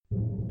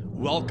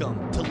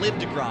Welcome to Live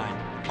to Grind.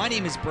 My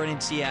name is Brennan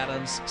T.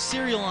 Adams,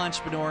 serial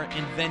entrepreneur,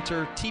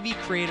 inventor, TV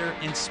creator,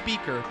 and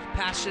speaker,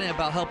 passionate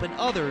about helping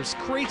others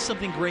create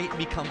something great and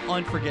become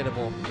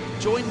unforgettable.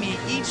 Join me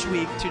each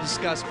week to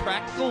discuss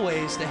practical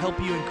ways to help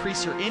you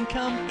increase your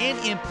income and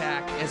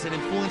impact as an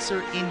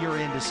influencer in your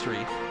industry.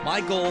 My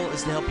goal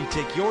is to help you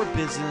take your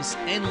business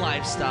and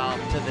lifestyle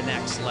to the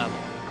next level.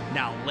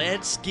 Now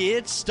let's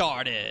get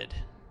started.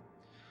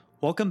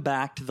 Welcome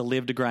back to the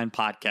Live to Grind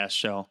podcast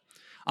show.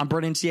 I'm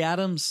Brennan T.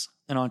 Adams,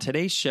 and on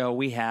today's show,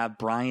 we have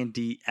Brian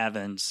D.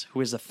 Evans,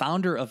 who is the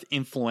founder of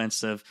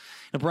Influencive.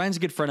 Now, Brian's a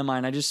good friend of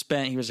mine.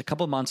 He was a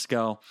couple of months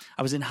ago.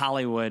 I was in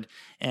Hollywood,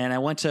 and I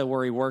went to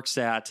where he works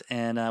at,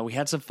 and we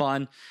had some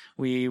fun.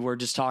 We were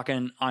just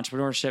talking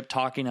entrepreneurship,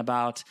 talking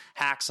about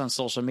hacks on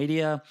social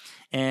media,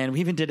 and we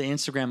even did an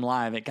Instagram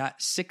Live. It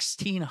got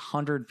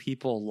 1,600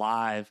 people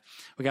live.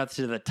 We got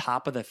to the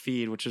top of the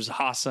feed, which was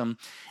awesome.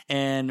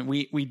 And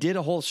we did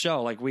a whole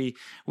show. Like we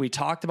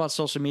talked about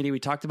social media. We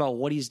talked about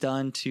what he's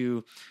done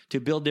to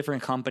build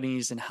different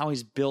companies and how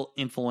he's built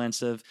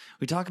Influencive.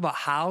 We talked about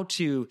how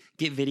to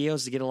get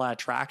videos to get a lot of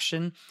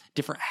traction,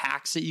 different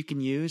hacks that you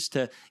can use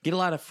to get a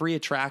lot of free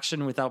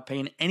attraction without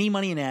paying any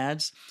money in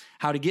ads,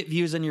 how to get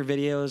views on your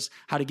videos,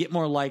 how to get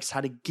more likes,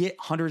 how to get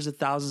hundreds of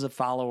thousands of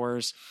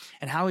followers,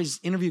 and how he's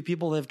interviewed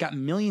people that have got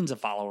millions of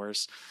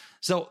followers.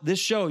 So this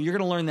show, you're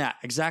going to learn that,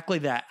 exactly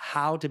that,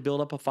 how to build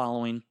up a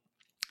following,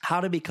 how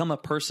to become a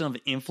person of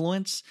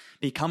influence,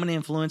 become an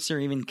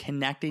influencer, even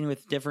connecting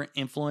with different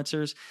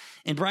influencers.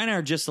 And Brian and I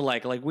are just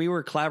alike. Like we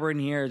were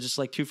collaborating here, just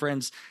like two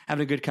friends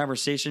having a good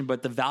conversation,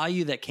 but the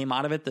value that came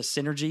out of it, the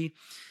synergy,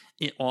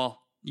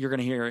 you're going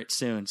to hear it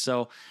soon.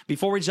 So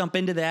before we jump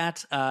into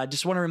that,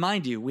 just want to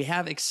remind you, we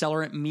have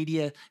Accelerant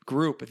Media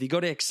Group. If you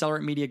go to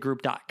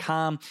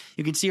accelerantmediagroup.com,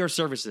 you can see our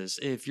services.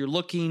 If you're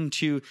looking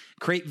to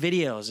create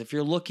videos, if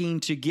you're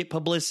looking to get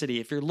publicity,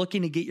 if you're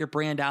looking to get your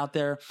brand out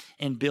there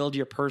and build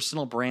your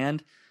personal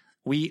brand,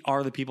 we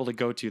are the people to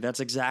go to. That's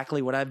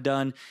exactly what I've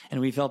done,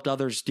 and we've helped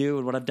others do,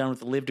 and what I've done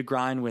with the Live to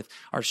Grind with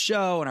our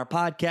show and our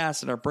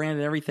podcast and our brand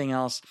and everything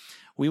else.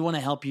 We want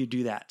to help you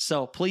do that.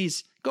 So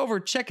please go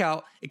over, check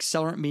out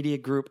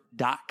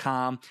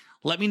accelerantmediagroup.com.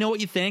 Let me know what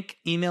you think.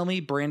 Email me,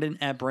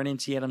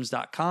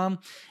 brandon@brandonTadams.com,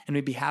 and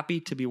we'd be happy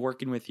to be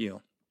working with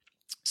you.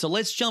 So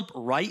let's jump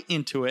right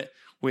into it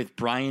with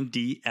Brian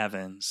D.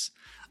 Evans.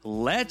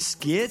 Let's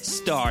get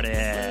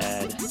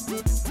started.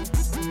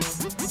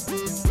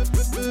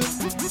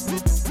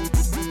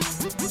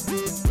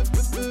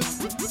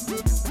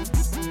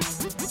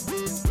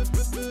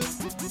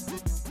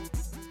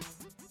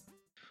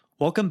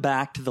 Welcome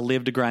back to the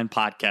Live to Grind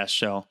podcast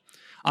show.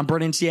 I'm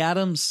Brennan T.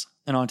 Adams,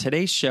 and on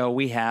today's show,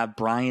 we have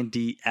Brian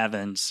D.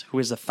 Evans, who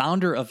is the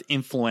founder of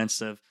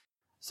Influencive.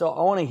 So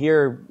I want to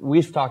hear,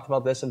 we've talked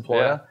about this in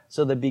Florida,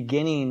 so the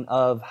beginning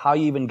of how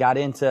you even got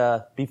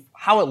into,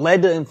 how it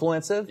led to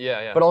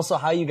Influenциve, but also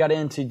how you got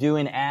into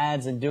doing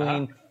ads and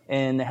doing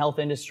in the health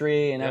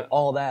industry and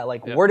all that.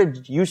 Like, where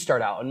did you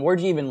start out, and where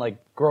did you even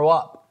like grow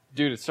up?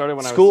 Dude, it started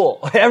when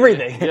school,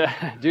 everything.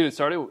 Yeah, dude, it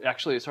started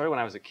when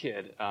I was a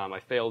kid. I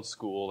failed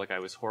school. Like I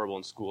was horrible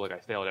in school. Like I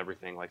failed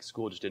everything. Like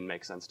school just didn't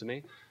make sense to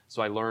me.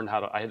 So I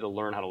had to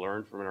learn how to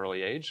learn from an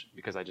early age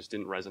because I just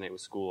didn't resonate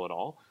with school at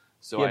all.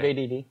 So you have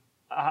ADD?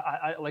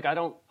 I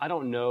don't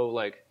know,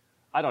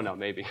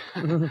 maybe.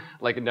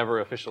 Like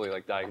never officially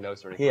like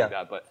diagnosed or anything like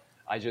that. But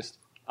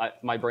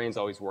my brain's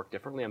always worked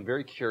differently. I'm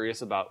very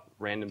curious about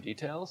random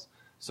details.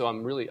 So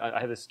I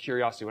had this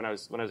curiosity when I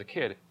was a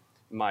kid.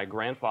 My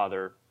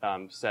grandfather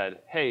said,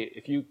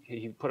 "Hey,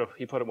 he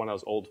put one of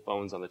those old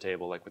phones on the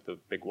table, like with the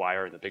big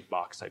wire and the big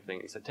box type thing.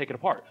 He said, take it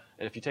apart,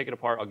 and if you take it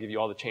apart, I'll give you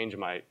all the change in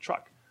my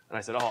truck." And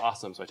I said, "Oh,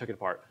 awesome!" So I took it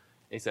apart.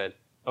 And he said,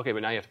 "Okay,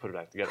 but now you have to put it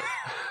back together."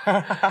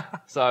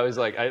 So I was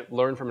like, I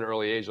learned from an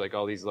early age like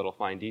all these little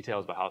fine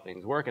details about how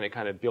things work, and it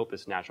kind of built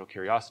this natural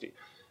curiosity.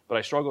 But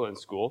I struggled in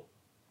school,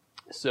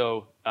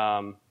 so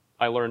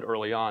I learned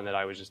early on that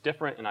I was just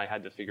different, and I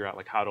had to figure out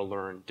like how to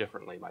learn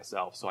differently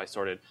myself. So I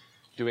started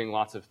doing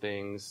lots of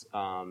things,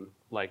 and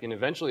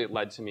eventually it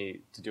led to me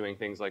to doing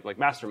things like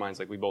masterminds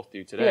like we both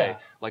do today,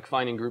 like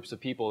finding groups of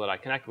people that I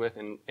connect with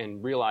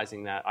and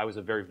realizing that I was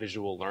a very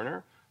visual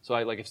learner. So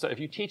if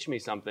you teach me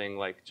something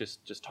like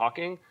just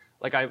talking,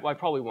 like I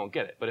probably won't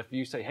get it. But if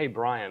you say, "Hey,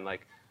 Brian,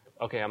 like,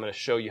 okay, I'm going to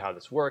show you how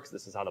this works.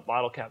 This is how the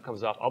bottle cap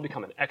comes off. I'll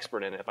become an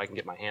expert in it if I can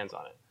get my hands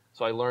on it."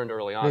 So I learned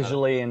early on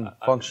visually and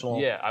functional.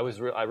 I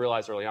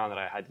realized early on that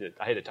I had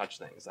to touch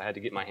things. I had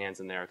to get my hands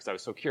in there because I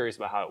was so curious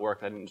about how it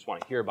worked. I didn't just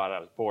want to hear about it. I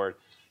was bored.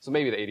 So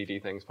maybe the ADD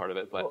thing's part of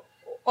it. But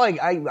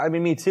I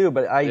mean, me too.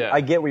 But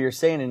I get what you're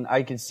saying, and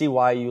I can see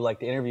why you like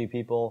to interview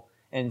people.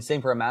 And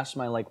same for a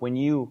mastermind. Like when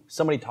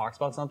somebody talks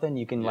about something,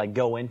 you can like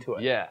go into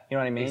it. Yeah, you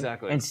know what I mean?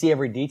 Exactly. And see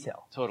every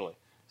detail. Totally.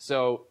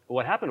 So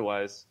what happened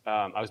was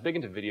I was big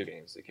into video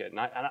games as a kid, and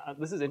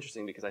this is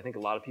interesting because I think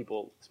a lot of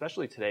people,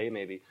 especially today,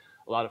 maybe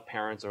a lot of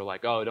parents are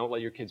like, "Oh, don't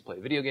let your kids play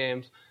video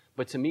games."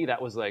 But to me,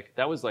 that was like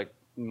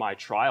my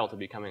trial to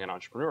becoming an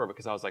entrepreneur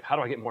because I was like, how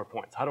do I get more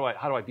points? How do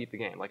I beat the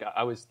game? Like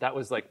that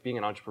was like being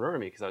an entrepreneur to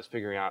me because I was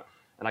figuring out,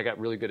 and I got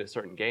really good at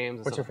certain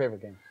games. What's your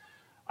favorite game?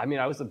 I mean,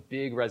 I was a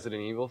big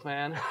Resident Evil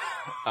fan.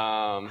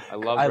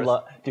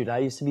 Dude, I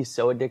used to be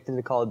so addicted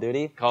to Call of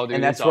Duty. Call of Duty,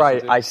 and that's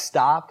where I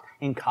stopped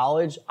in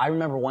college. I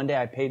remember one day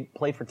I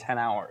played for 10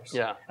 hours.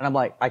 Yeah. And I'm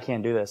like, I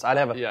can't do this. I'd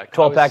have a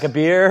 12-pack of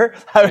beer.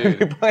 I would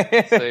be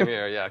playing. Same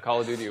here, yeah.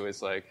 Call of Duty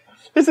was like...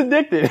 It's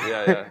addictive.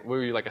 Yeah.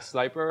 Were you like a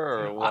sniper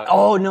or what?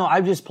 Oh, no,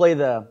 I just play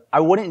I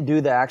wouldn't do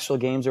the actual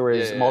games where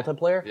it's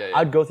multiplayer. Yeah.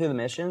 I'd go through the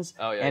missions.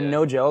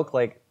 No joke,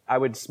 like, I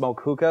would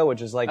smoke hookah,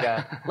 which is like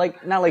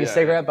not like a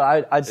cigarette,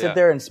 but I'd sit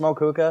there and smoke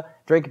hookah,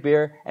 drink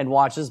beer, and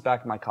watch this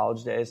back in my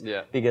college days.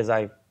 Yeah. Because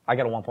I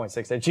got a 1.6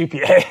 at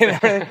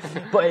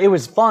GPA. But it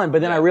was fun.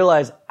 But then I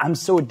realized I'm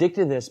so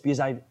addicted to this because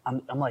I'm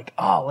like,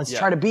 oh, let's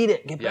try to beat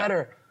it, get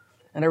better.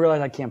 And I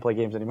realized I can't play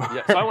games anymore.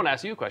 Yeah. So I want to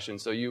ask you a question.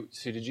 So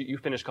did you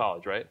finish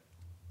college, right?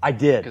 I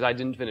did. Because I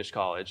didn't finish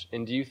college.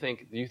 And do you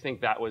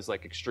think that was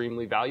like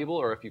extremely valuable,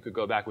 or if you could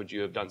go back, would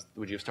you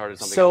have started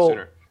something else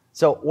sooner?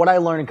 So what I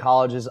learned in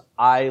college is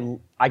I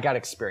got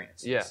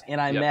experience. Yeah.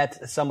 And I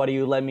met somebody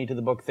who led me to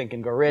the book Think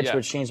and Grow Rich,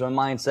 which changed my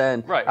mindset.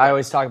 And right. I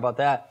always talk about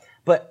that.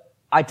 But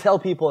I tell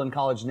people in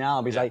college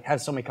now, because I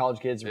have so many college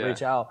kids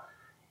reach out,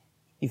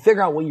 you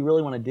figure out what you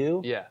really want to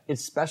do. Yeah.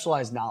 It's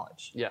specialized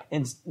knowledge. Yeah.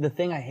 And the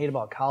thing I hate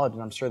about college,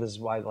 and I'm sure this is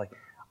why, like,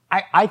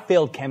 I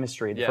failed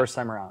chemistry the first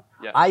time around.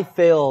 Yeah. I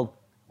failed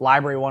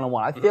Library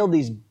 101. I failed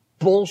these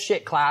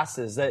bullshit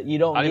classes that you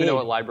don't need. I don't even know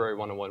what Library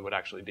 101 would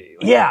actually be.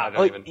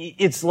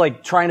 It's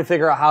like trying to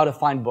figure out how to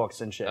find books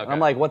and shit. Okay. I'm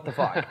like, what the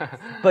fuck?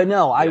 But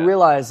no, I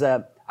realized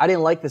that I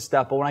didn't like this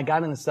stuff, but when I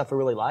got into stuff I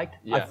really liked,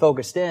 I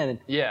focused in.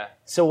 Yeah.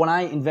 So when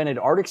I invented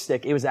Arctic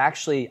Stick, it was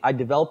actually, I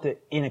developed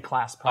it in a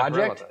class project.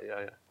 I forgot about that.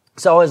 Yeah.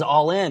 So I was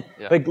all in.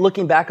 Yeah. But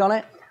looking back on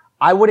it,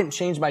 I wouldn't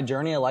change my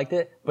journey. I liked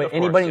it. But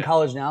anybody in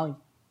college now,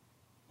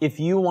 if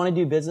you want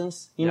to do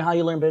business, you know how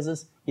you learn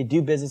business? You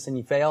do business and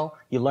you fail,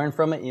 you learn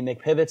from it, you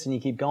make pivots, and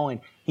you keep going.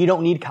 You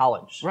don't need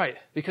college. Right,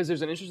 because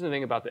there's an interesting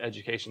thing about the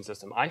education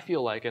system. I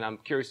feel like, and I'm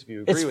curious if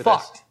you agree with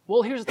fucked. this.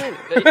 Well, here's the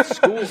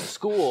thing.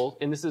 School,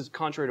 and this is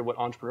contrary to what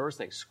entrepreneurs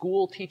think,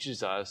 school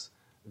teaches us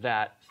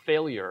that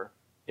failure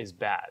is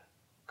bad,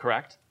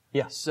 correct?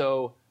 Yeah.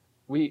 So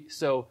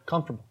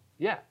comfortable.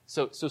 Yeah.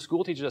 So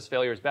school teaches us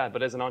failure is bad,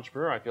 but as an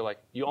entrepreneur, I feel like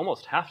you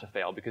almost have to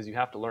fail because you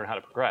have to learn how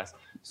to progress.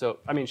 So,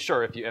 I mean,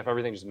 sure, if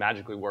everything just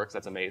magically works,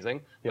 that's amazing,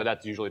 but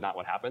that's usually not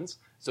what happens.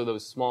 So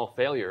those small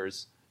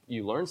failures,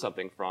 you learn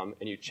something from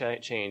and you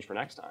change for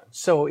next time.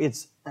 So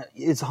it's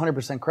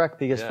 100% correct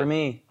because for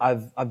me,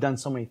 I've done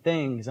so many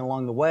things, and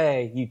along the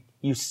way,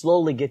 you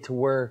slowly get to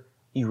where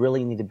you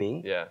really need to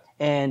be. Yeah.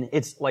 And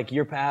it's like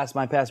your past,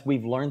 my past,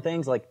 we've learned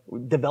things like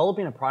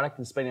developing a product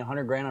and spending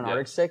 $100,000 on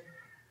Arctic Stick.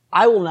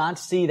 I will not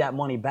see that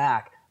money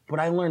back, but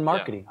I learned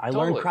marketing. I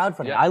learned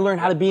crowdfunding. I learned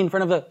how to be in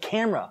front of a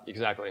camera.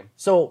 Exactly.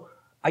 So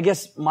I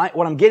guess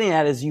what I'm getting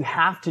at is you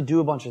have to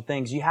do a bunch of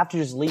things. You have to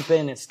just leap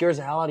in. It scares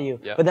the hell out of you.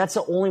 But that's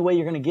the only way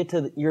you're going to get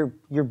to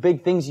your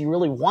big things you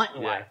really want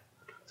in life.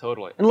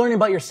 Totally. And learning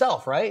about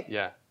yourself, right?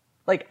 Yeah.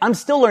 Like, I'm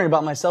still learning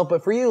about myself,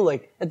 but for you,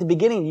 like, at the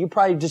beginning, you're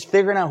probably just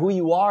figuring out who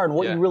you are and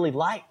what you really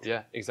liked.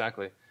 Yeah,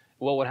 exactly.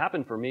 Well, what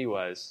happened for me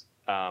was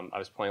I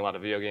was playing a lot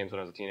of video games when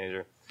I was a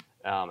teenager.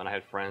 And I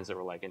had friends that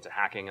were like into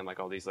hacking and like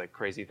all these like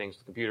crazy things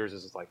with computers.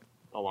 This is like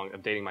I'm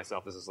dating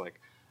myself. This is like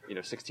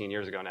 16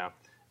 years ago now.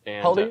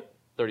 And, how old are you?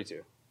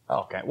 32.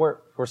 Oh, okay, we're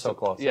so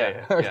close.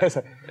 Yeah.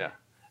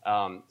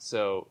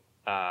 So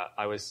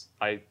I was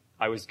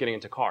getting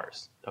into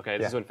cars. Okay,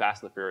 this is when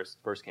Fast and the Furious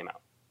first came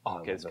out. Oh,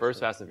 okay, it's first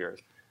Fast and the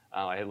Furious.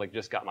 I had like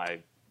just got my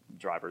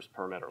driver's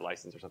permit or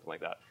license or something like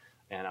that.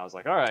 And I was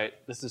like, all right,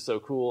 this is so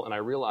cool. And I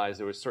realized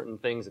there were certain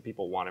things that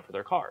people wanted for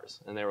their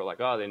cars. And they were like,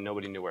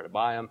 nobody knew where to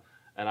buy them.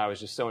 And I was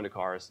just so into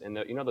cars. And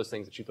you know those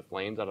things that shoot the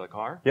flames out of the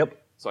car? Yep.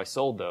 So I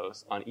sold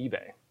those on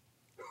eBay.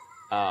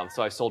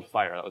 So I sold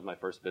fire. That was my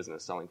first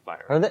business, selling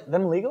fire. Are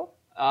them legal?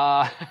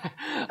 I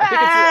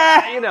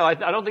think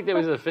it's, I don't think it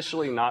was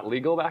officially not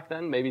legal back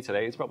then. Maybe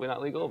today it's probably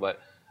not legal, but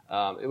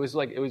it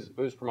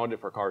was promoted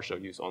for car show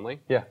use only.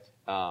 Yeah.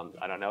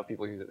 I don't know if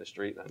people use it in the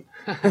street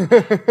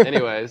then.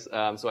 Anyways,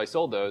 so I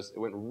sold those. It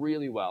went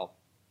really well.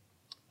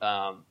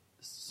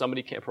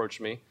 Somebody approached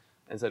me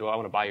and said, well, I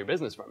want to buy your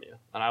business from you.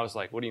 And I was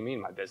like, what do you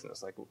mean my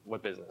business? Like,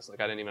 what business?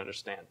 Like, I didn't even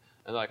understand.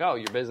 And they're like, oh,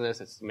 your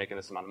business, it's making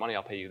this amount of money.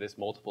 I'll pay you this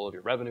multiple of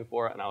your revenue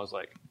for it. And I was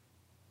like,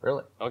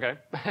 really? Okay.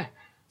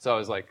 So I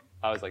was like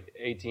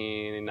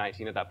 18 and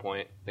 19 at that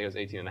point. I think I was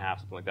 18 and a half,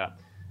 something like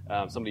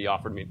that. Somebody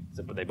offered me,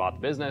 but they bought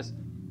the business.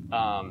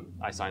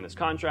 I signed this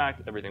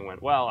contract. Everything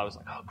went well. I was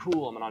like, oh,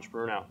 cool. I'm an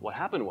entrepreneur now. What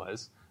happened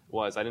was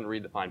I didn't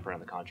read the fine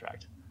print of the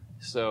contract.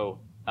 So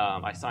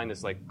I signed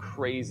this like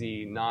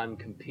crazy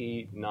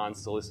non-compete,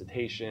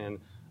 non-solicitation,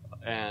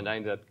 and I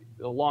ended up,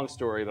 a long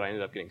story, but I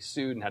ended up getting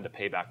sued and had to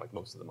pay back like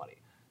most of the money.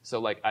 So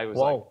like I was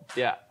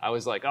I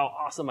was like, oh,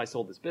 awesome! I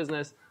sold this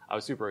business. I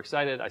was super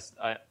excited.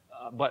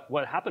 But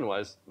what happened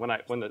was when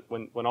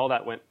all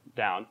that went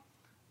down,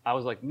 I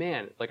was like,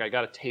 man, like I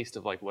got a taste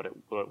of like what it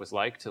was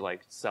like to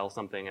like sell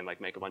something and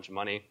like make a bunch of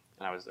money,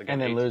 and I was again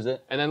lose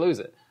it, and then lose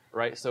it,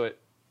 right? So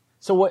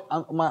what I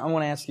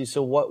want to ask you?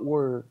 So what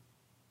were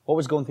What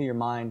was going through your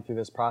mind through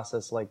this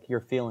process, like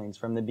your feelings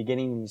from the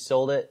beginning when you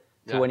sold it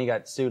to when you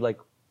got sued? Like,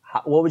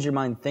 what was your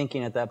mind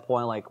thinking at that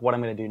point? Like, what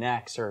I'm going to do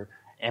next, or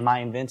am I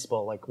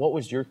invincible? Like, what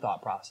was your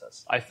thought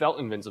process? I felt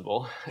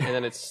invincible,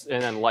 and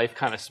then life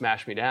kind of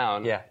smashed me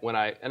down. Yeah.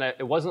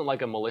 It wasn't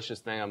like a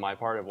malicious thing on my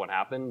part of what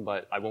happened,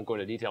 but I won't go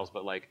into details.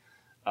 But like,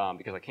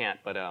 because I can't.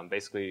 But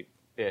basically,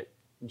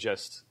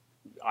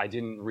 I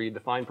didn't read the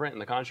fine print in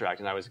the contract,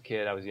 and I was a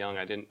kid. I was young.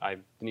 I didn't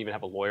even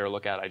have a lawyer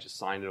look at it. I just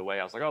signed it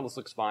away. I was like, oh, this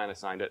looks fine. I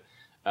signed it.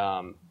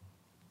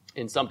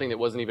 In something that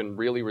wasn't even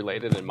really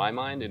related in my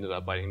mind, ended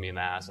up biting me in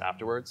the ass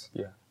afterwards.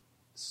 Yeah.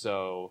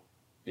 So,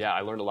 yeah, I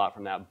learned a lot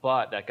from that.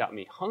 But that got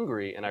me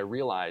hungry, and I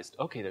realized,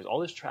 okay, there's all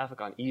this traffic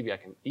on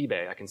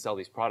eBay. I can sell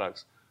these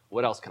products.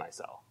 What else can I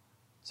sell?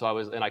 So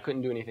I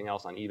couldn't do anything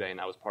else on eBay, and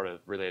that was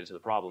related to the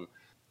problem.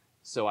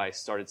 So I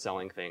started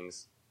selling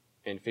things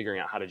and figuring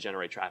out how to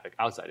generate traffic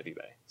outside of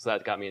eBay. So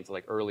that got me into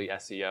like early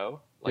SEO,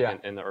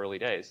 in the early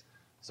days.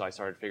 So I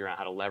started figuring out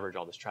how to leverage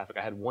all this traffic.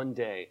 I had one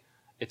day.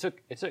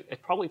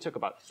 It probably took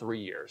about 3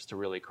 years to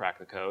really crack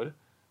the code.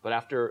 But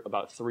after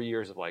about 3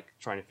 years of like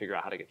trying to figure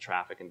out how to get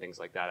traffic and things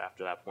like that,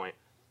 after that point,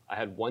 I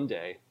had one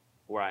day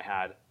where I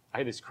had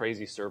this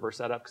crazy server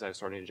set up because I was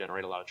starting to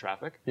generate a lot of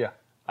traffic. Yeah.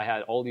 I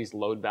had all these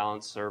load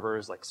balanced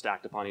servers like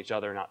stacked upon each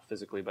other, not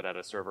physically, but at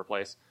a server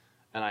place.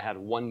 And I had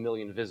 1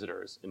 million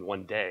visitors in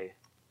one day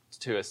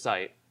to a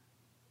site.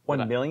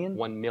 1 million?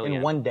 1 million.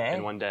 In one day?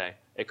 In one day.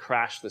 It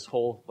crashed this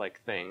whole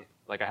like thing.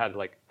 Like I had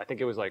I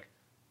think it was like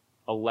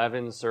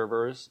 11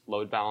 servers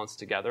load balanced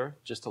together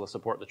just to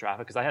support the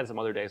traffic. Because I had some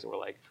other days that were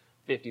like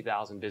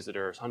 50,000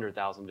 visitors,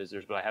 100,000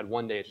 visitors. But I had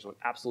one day it just went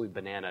absolutely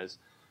bananas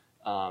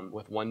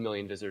with 1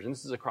 million visitors. And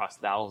this is across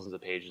thousands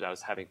of pages. I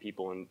was having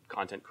people and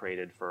content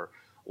created for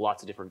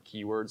lots of different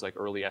keywords, like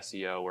early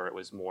SEO, where it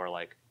was more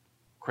like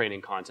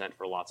creating content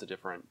for lots of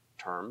different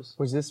terms.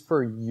 Was this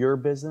for your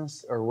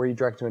business, or were you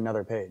direct to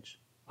another page?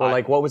 Or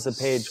what was the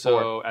page for?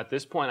 So at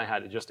this point, I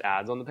had just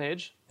ads on the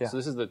page. Yeah. So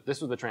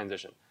this was the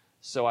transition.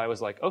 So I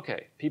was like,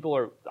 okay,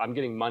 I'm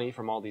getting money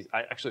from all these.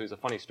 Actually, it was a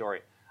funny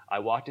story. I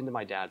walked into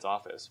my dad's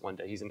office one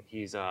day.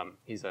 He's a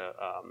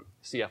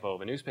CFO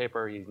of a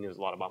newspaper. He knows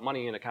a lot about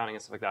money and accounting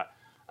and stuff like that.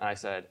 And I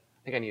said,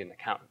 I think I need an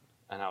accountant.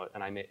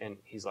 And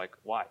he's like,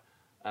 why?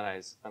 And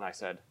I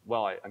said,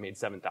 well, I made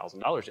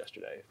 $7,000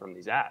 yesterday from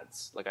these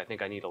ads. Like, I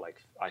think I need to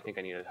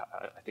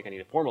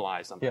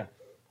formalize something. Yeah.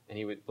 And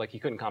he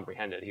couldn't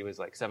comprehend it. He was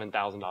like,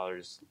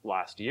 $7,000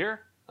 last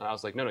year? And I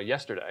was like, no,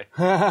 yesterday.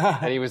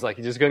 And he was like,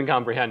 he just couldn't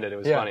comprehend it. It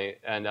was funny.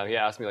 And he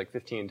asked me like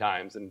 15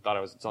 times and thought I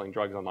was selling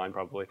drugs online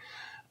probably.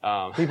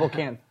 People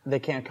can't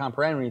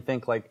comprehend when you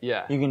think like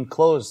you can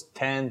close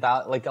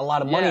 10,000, like a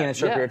lot of money in a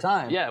short period of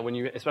time. Yeah,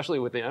 especially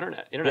with the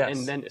internet, yes.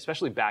 And then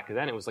especially back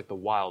then, it was like the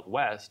Wild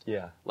West.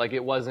 Yeah, like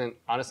it wasn't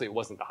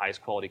the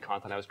highest quality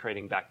content I was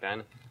creating back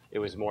then. It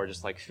was more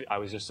just like I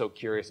was just so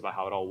curious about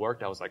how it all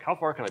worked. I was like, how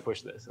far can I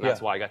push this? And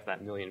that's why I got to that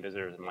 1 million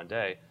visitors in one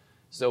day.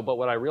 So, but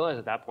what I realized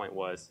at that point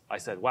was, I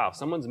said, wow,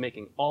 someone's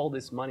making all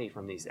this money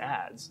from these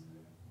ads.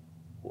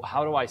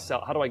 How do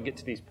I get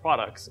to these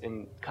products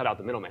and cut out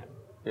the middleman?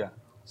 Yeah.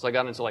 So I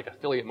got into like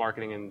affiliate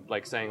marketing and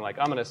like saying like,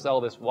 I'm going to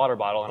sell this water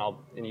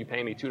bottle and you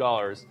pay me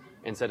 $2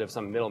 instead of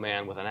some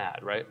middleman with an ad,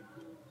 right?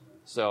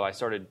 So I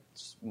started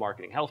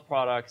marketing health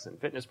products and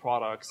fitness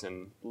products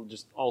and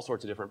just all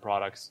sorts of different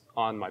products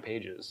on my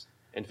pages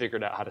and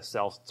figured out how to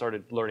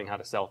started learning how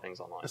to sell things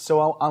online. So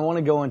I want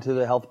to go into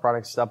the health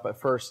product stuff, but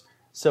first,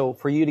 so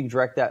for you to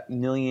direct that 1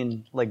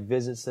 million like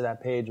visits to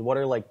that page, what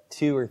are like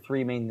 2 or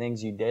 3 main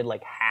things you did,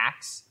 like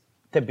hacks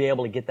to be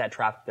able to get that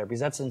traffic there?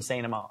 Because that's an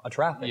insane amount of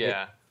traffic.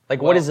 Yeah.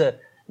 What is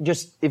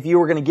just if you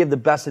were going to give the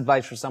best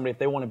advice for somebody, if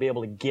they want to be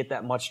able to get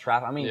that much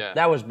traffic, I mean,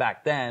 that was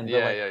back then,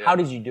 but how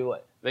did you do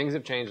it? Things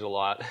have changed a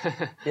lot.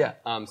 Yeah.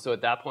 So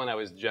at that point, I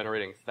was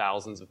generating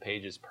thousands of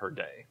pages per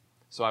day.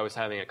 So I was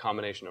having a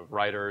combination of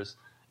writers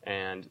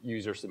and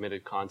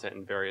user-submitted content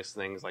and various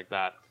things like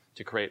that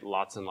to create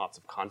lots and lots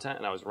of content,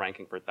 and I was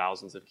ranking for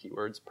thousands of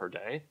keywords per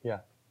day. Yeah.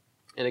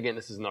 And again,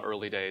 this is in the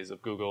early days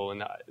of Google,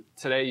 and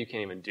today you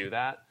can't even do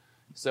that.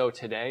 So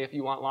today, if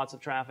you want lots of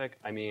traffic,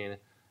 I mean,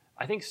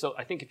 I think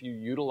if you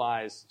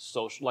utilize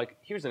social, like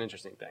here's an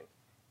interesting thing.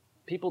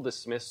 People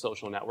dismiss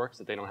social networks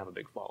that they don't have a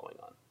big following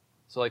on.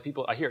 So like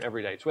I hear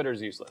every day, Twitter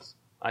is useless.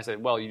 I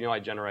said, well, I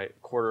generate a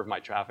quarter of my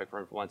traffic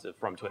for influenza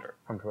from Twitter.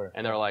 From Twitter.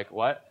 And they're like,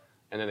 what?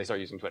 And then they start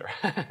using Twitter.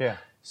 Yeah.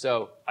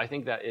 So I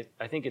think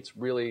it's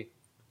really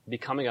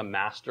becoming a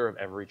master of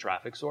every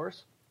traffic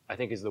source, I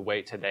think is the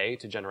way today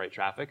to generate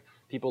traffic.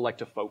 People like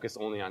to focus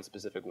only on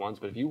specific ones,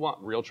 but if you want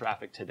real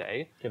traffic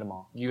today, get them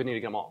all. You need to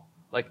get them all.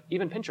 Like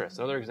even Pinterest,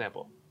 another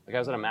example. Like I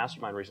was at a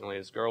mastermind recently,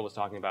 this girl was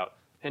talking about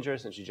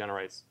Pinterest and she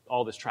generates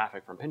all this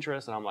traffic from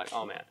Pinterest, and I'm like,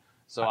 oh man.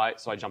 So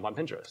I jump on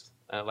Pinterest.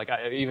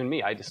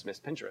 I dismiss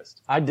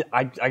Pinterest.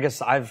 I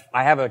guess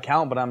I have an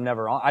account, but I'm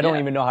never on. I don't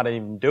even know how to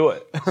even do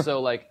it.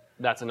 So like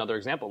that's another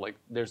example. Like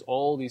there's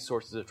all these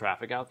sources of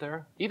traffic out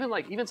there. Even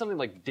something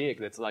like Dig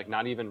that's like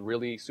not even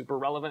really super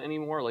relevant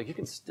anymore. Like you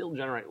can still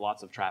generate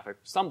lots of traffic.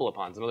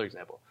 StumbleUpon's another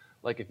example.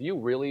 Like if you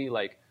really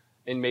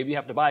and maybe you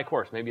have to buy a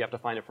course, maybe you have to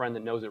find a friend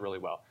that knows it really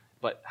well.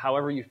 But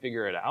however you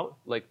figure it out,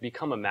 like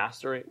becoming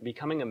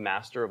a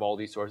master of all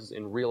these sources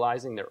and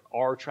realizing there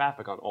are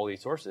traffic on all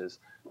these sources,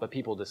 but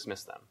people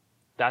dismiss them.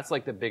 That's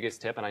like the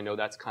biggest tip. And I know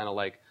that's kind of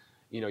like,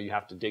 you know, you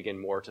have to dig in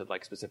more to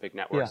like specific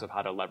networks of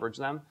how to leverage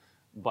them.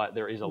 But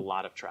there is a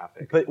lot of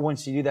traffic. But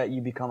once you do that,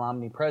 you become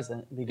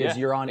omnipresent because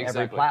you're on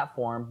every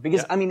platform.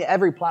 Because, I mean,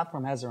 every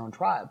platform has their own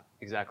tribe.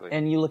 Exactly.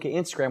 And you look at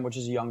Instagram, which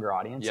is a younger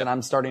audience, and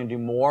I'm starting to do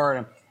more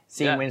and I'm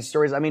seeing win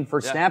stories. I mean,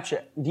 for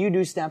Snapchat, do you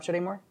do Snapchat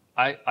anymore?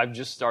 I've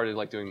just started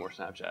like doing more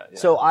Snapchat. Yeah.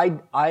 So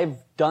I've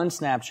done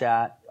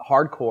Snapchat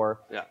hardcore,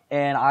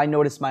 and I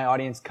noticed my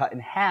audience cut in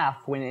half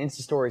when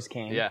Insta Stories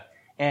came. Yeah.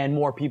 And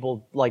more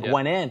people like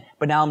went in,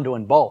 but now I'm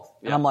doing both.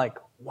 And I'm like,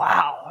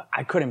 wow,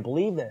 I couldn't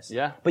believe this.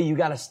 Yeah. But you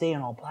got to stay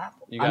on all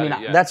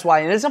platforms. That's why,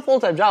 and it's a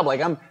full-time job.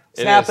 Like I'm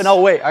snapping.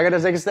 Oh wait, I got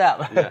to take a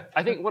snap. Yeah.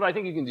 I think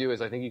you can do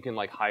is you can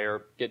like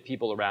get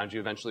people around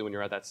you eventually when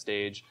you're at that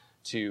stage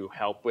to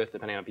help with,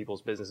 depending on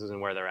people's businesses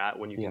and where they're at,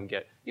 when you can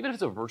get, even if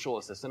it's a virtual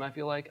assistant, I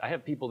feel like. I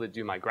have people that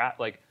do my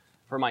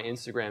for my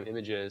Instagram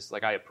images,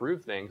 like I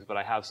approve things, but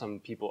I have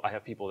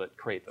people that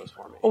create those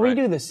for me. Well, we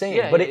do the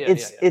same, but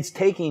it's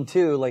taking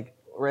too, like,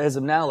 as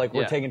of now, like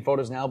we're taking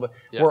photos now, but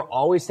we're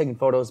always taking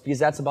photos because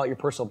that's about your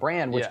personal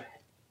brand, which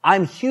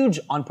I'm huge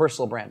on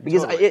personal brand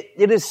because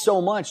it is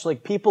so much.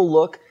 Like people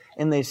look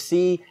and they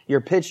see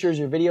your pictures,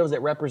 your videos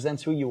that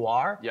represents who you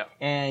are,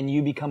 and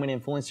you become an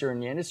influencer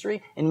in the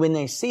industry. And when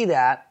they see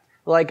that,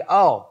 like,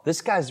 oh,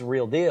 this guy's the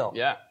real deal.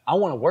 Yeah. I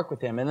want to work with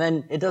him. And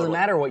then it doesn't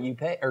matter what you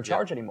pay or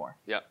charge anymore.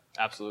 Yeah,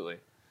 absolutely.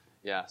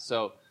 Yeah.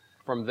 So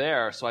from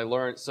there, I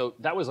learned,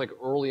 that was like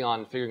early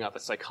on figuring out the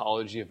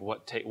psychology of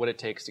what it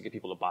takes to get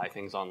people to buy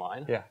things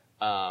online. Yeah.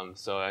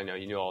 So I know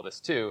you knew all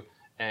this too.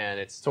 And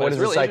what is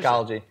really the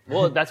psychology?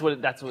 Well, that's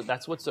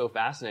what's so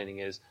fascinating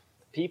is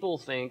people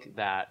think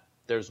that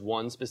there's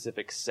one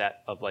specific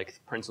set of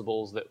like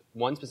principles,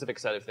 one specific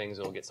set of things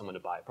that will get someone to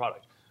buy a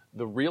product.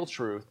 The real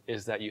truth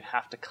is that you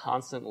have to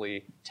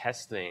constantly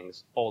test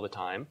things all the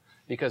time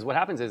because what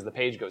happens is the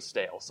page goes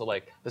stale. So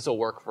like this will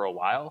work for a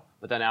while,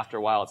 but then after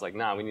a while it's like,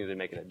 we need to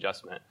make an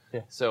adjustment.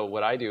 Yeah. So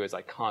what I do is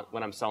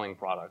when I'm selling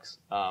products,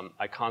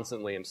 I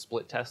constantly am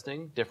split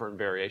testing different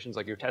variations.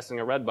 Like you're testing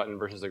a red button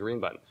versus a green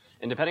button.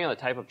 And depending on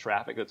the type of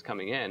traffic that's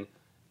coming in,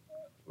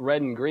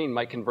 red and green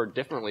might convert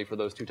differently for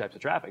those two types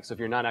of traffic. So if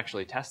you're not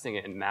actually testing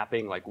it and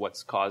mapping like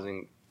what's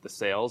causing the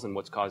sales and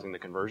what's causing the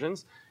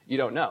conversions, you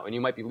don't know. And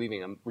you might be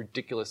leaving a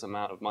ridiculous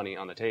amount of money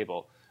on the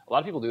table. A lot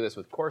of people do this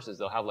with courses.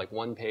 They'll have like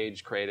one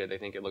page created. They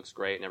think it looks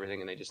great and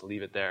everything, and they just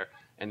leave it there.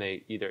 And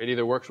it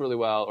either works really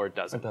well or it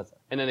doesn't.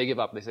 And then they give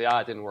up. They say,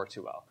 it didn't work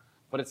too well.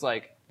 But it's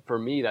like, for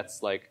me, that's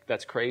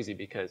crazy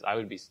because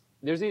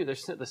there's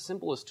the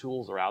simplest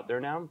tools are out there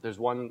now. There's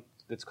one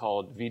that's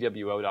called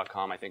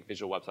VWO.com, I think,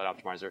 Visual Website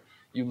Optimizer.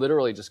 You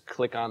literally just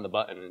click on the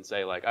button and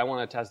say like, I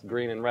want to test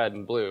green and red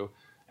and blue.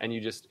 And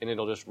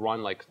it'll just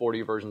run like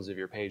 40 versions of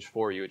your page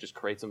for you. It just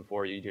creates them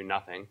for you. You do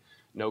nothing.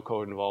 No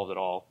code involved at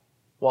all.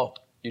 Well,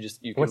 you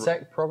can. What's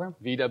that program?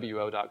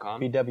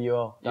 VWO.com.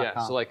 VWO.com. Yeah.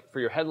 So like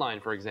for your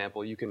headline, for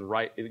example, you can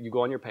you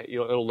go on your page,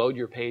 it'll load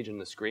your page in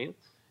the screen.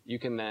 You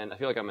can then, I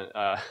feel like I'm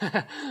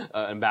an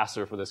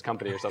ambassador for this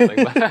company or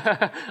something.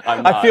 But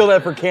I feel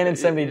that for Canon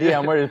 70D.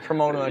 I'm ready to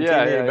promote it on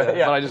TV.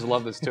 But I just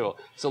love this tool.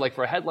 So like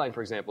for a headline,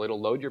 for example, it'll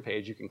load your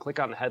page. You can click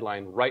on the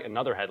headline, write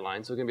another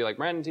headline. So it can be like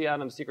Brandon T.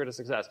 Adams, Secret to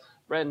Success.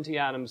 Brandon T.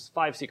 Adams,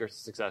 5 Secrets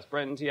to Success.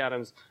 Brandon T.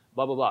 Adams,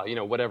 blah, blah,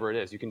 blah. Whatever it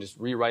is. You can just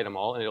rewrite them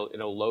all and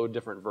it'll load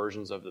different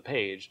versions of the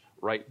page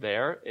right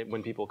there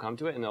when people come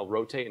to it, and they'll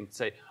rotate and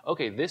say,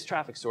 okay, this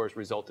traffic source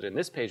resulted in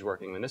this page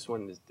working, and this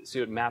one, so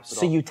it maps it all.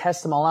 So you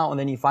test them all out, and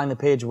then you find the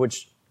page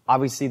which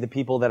obviously the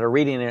people that are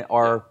reading it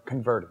are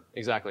converted.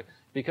 Exactly.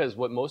 Because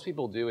what most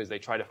people do is they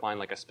try to find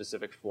like a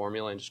specific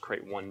formula and just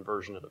create one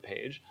version of a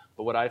page.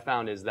 But what I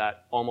found is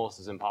that almost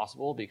is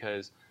impossible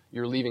because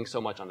you're leaving so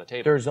much on the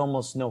table. There's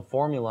almost no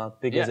formula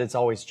because it's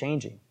always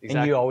changing. Exactly.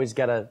 And you always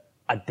got to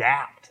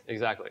adapt.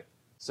 Exactly.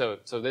 So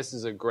this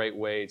is a great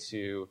way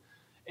to,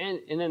 and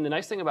then the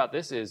nice thing about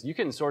this is you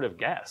can sort of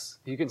guess.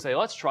 You can say,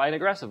 let's try an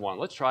aggressive one.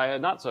 Let's try a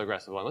not so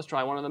aggressive one. Let's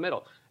try one in the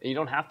middle. And you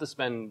don't have to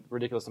spend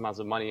ridiculous amounts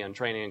of money on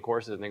training and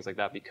courses and things like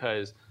that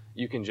because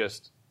you can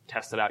just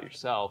test it out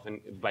yourself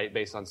and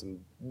based on some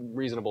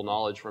reasonable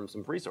knowledge from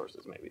some free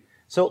sources maybe.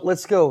 So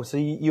let's go. So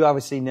you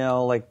obviously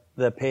know like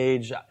the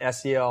page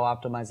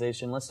SEO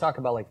optimization. Let's talk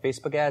about like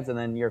Facebook ads and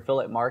then your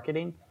affiliate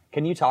marketing.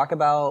 Can you talk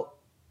about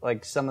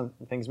like some of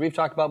the things we've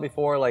talked about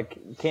before,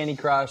 like Candy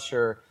Crush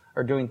or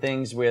doing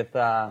things with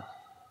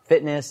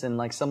fitness and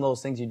like some of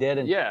those things you did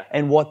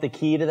and what the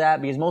key to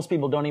that, because most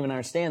people don't even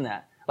understand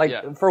that.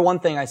 Like for one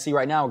thing I see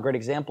right now, a great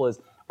example is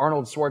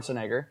Arnold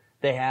Schwarzenegger.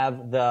 They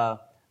have the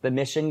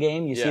mission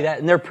game. You see that?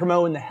 And they're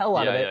promoting the hell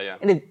out of it. Yeah.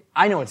 And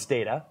I know it's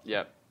data.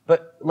 Yeah.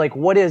 But like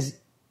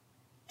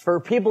for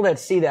people that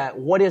see that,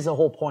 what is the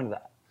whole point of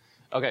that?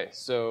 Okay,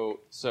 so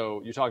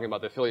you're talking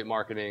about the affiliate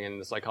marketing and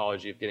the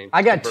psychology of getting.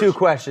 I got two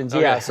questions.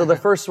 Okay. Yeah. So the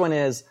first one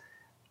is,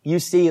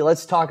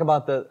 let's talk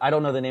about I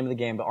don't know the name of the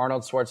game, but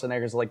Arnold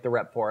Schwarzenegger's like the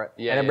rep for it.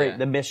 Yeah. And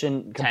the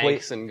mission complete.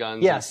 Tanks and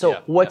guns. Yeah.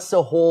 So what's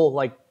the whole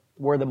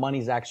where the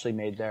money's actually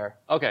made there?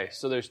 Okay,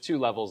 so there's two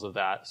levels of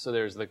that. So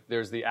there's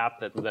the app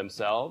that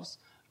themselves,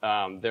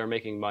 they're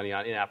making money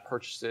on in-app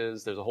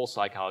purchases. There's a whole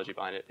psychology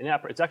behind it.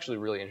 In-app, it's actually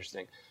really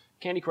interesting.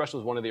 Candy Crush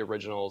was one of the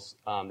originals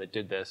that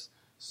did this.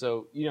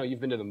 So, you've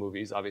been to the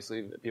movies,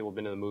 obviously. People have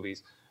been to the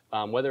movies.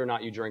 Whether or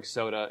not you drink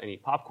soda and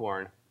eat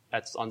popcorn,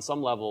 on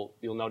some level,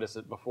 you'll notice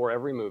that before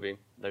every movie,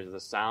 there's the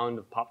sound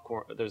of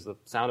popcorn. There's the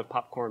sound of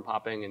popcorn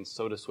popping and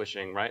soda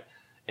swishing, right?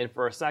 And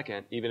for a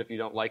second, even if you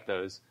don't like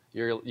those,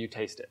 you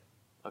taste it.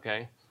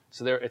 Okay,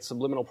 so it's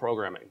subliminal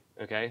programming.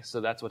 Okay,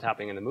 so that's what's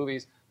happening in the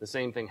movies. The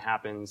same thing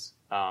happens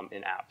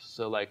in apps.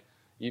 So like,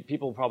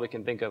 people probably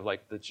can think of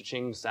like the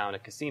cha-ching sound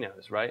at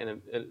casinos, right?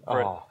 And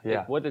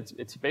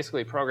it's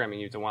basically programming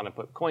you to want to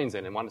put coins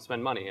in and want to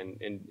spend money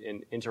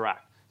and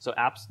interact. So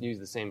apps use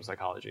the same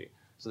psychology.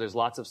 So there's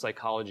lots of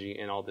psychology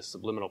in all this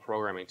subliminal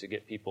programming to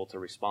get people to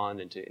respond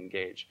and to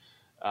engage.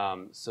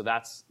 So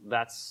that's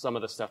some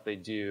of the stuff they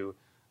do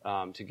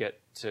to get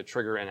to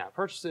trigger in-app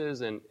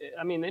purchases. And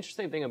I mean, the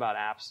interesting thing about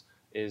apps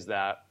is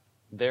that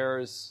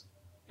it's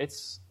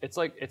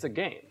a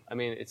game. I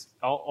mean, it's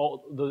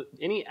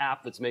any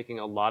app that's making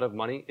a lot of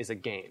money is a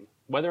game.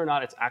 Whether or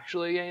not it's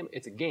actually a game,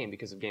 it's a game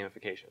because of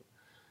gamification.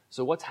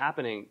 So what's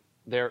happening?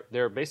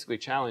 They're basically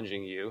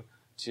challenging you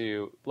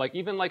to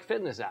even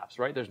fitness apps,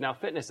 right? There's now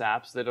fitness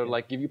apps that are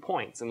like give you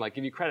points and like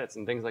give you credits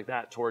and things like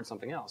that towards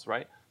something else,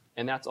 right?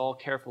 And that's all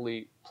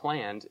carefully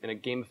planned in a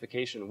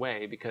gamification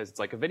way because it's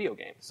like a video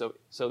game. So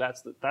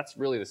that's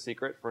really the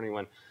secret for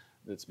anyone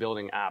that's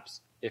building apps.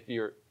 If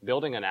you're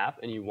building an app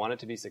and you want it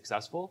to be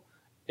successful,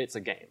 it's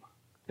a game.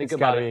 Think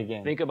about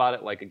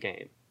it like a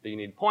game. You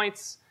need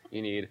points,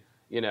 you need,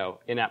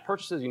 in-app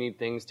purchases, you need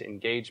things to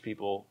engage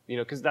people,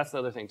 because that's the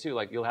other thing too.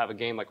 Like you'll have a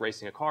game like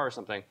racing a car or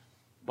something,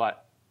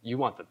 but you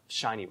want the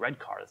shiny red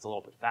car that's a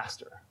little bit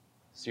faster.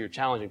 So you're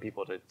challenging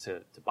people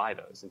to buy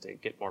those and to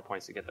get more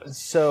points to get those.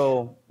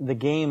 So the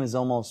game is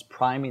almost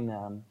priming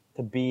them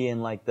to be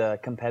in like the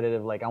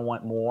competitive, like I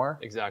want more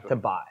to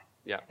buy.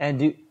 Yeah.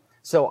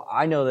 So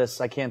I know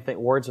this, I can't think,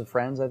 Words with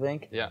Friends, I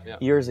think. Yeah.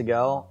 Years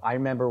ago, I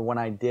remember when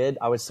I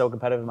was so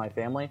competitive with my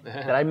family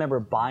that I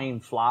remember buying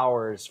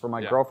flowers for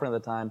my girlfriend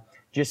at the time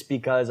just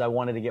because I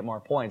wanted to get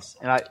more points.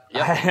 And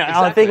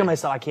I think of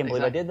myself, I can't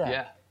believe I did that.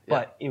 Yeah.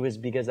 But it was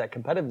because of that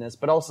competitiveness,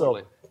 but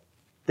also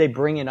they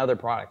bring in other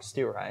products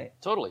too, right?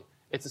 Totally.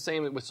 It's the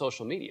same with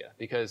social media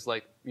because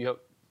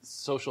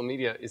social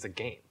media is a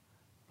game.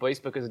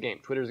 Facebook is a game.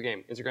 Twitter is a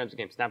game. Instagram is a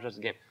game. Snapchat is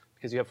a game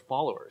because you have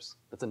followers.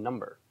 That's a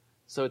number.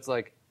 So it's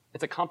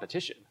a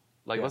competition.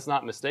 Let's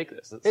not mistake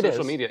this.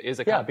 Social media is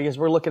a competition. Because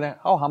we're looking at,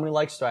 how many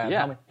likes do I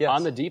have? Yeah,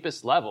 on the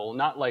deepest level,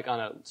 not like on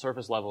a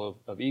surface level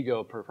of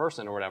ego per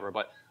person or whatever,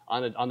 but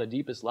on the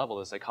deepest level,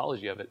 the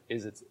psychology of it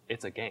is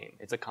it's a game.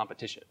 It's a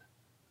competition.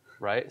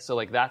 Right?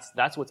 So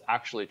that's what's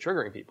actually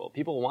triggering people.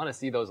 People want to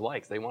see those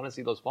likes. They want to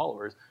see those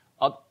followers.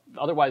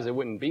 Otherwise, it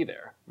wouldn't be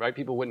there, right?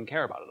 People wouldn't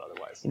care about it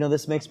otherwise.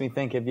 This makes me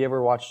think, have you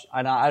ever watched,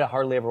 I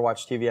hardly ever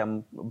watch TV.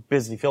 I'm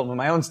busy filming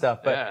my own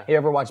stuff, but have you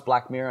ever watched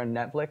Black Mirror on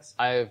Netflix?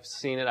 I've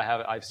seen it.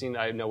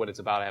 I know what it's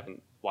about. I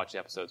haven't watched the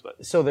episodes,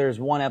 but. So there's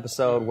one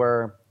episode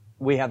where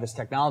we have this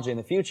technology in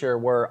the future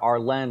where our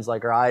lens,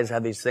 like our eyes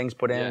have these things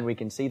put in and we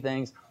can see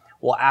things.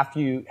 Well, after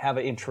you have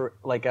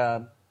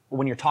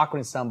when you're talking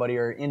to somebody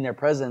or in their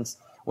presence,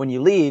 when you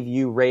leave,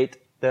 you rate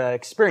the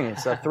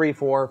experience, 3,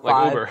 4, 5.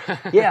 Like Uber.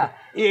 Yeah,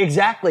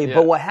 exactly. Yeah.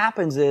 But what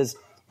happens is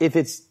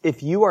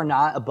if you are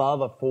not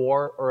above a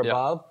 4 or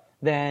above,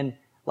 then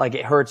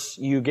it hurts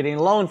you getting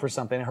a loan for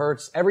something. It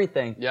hurts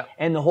everything. Yeah.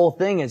 And the whole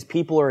thing is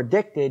people are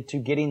addicted to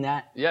getting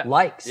that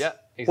likes. Yeah.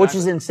 Exactly. Which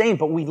is insane,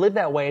 but we live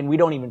that way and we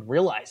don't even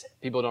realize it.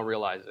 People don't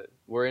realize it.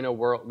 We're in a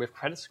world with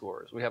credit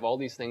scores. We have all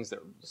these things that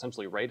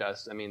essentially rate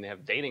us. I mean, they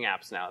have dating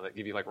apps now that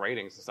give you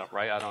ratings and stuff,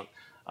 right?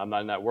 I'm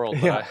not in that world,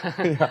 but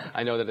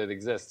I know that it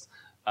exists.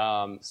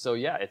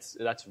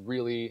 That's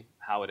really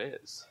how it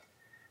is.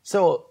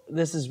 So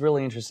this is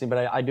really interesting, but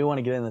I do want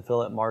to get into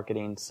affiliate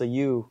marketing. So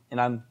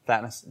I'm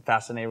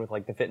fascinated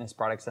with the fitness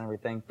products and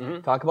everything.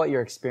 Mm-hmm. Talk about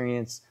your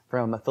experience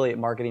from affiliate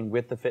marketing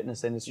with the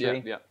fitness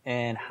industry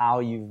and how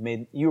you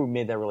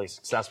made that really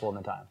successful in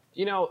the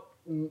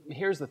time.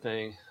 Here's the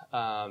thing.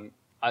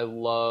 I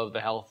love the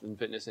health and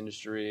fitness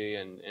industry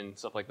and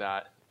stuff like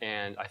that.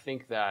 And I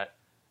think that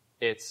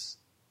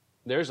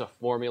there's a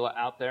formula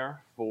out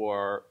there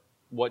for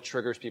what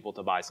triggers people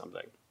to buy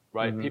something,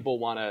 right? Mm-hmm. People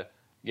want to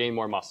gain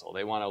more muscle.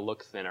 They want to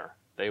look thinner.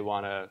 They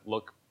want to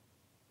look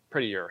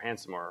prettier,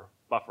 handsomer,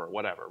 buffer,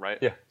 whatever, right?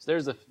 Yeah. So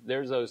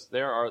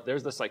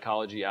there's the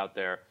psychology out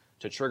there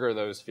to trigger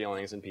those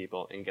feelings in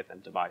people and get them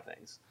to buy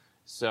things.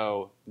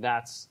 So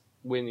that's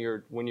when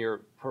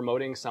you're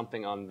promoting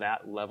something on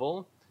that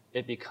level,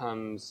 it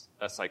becomes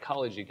a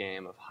psychology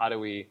game of how do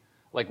we,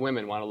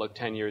 women want to look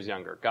 10 years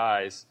younger,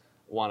 guys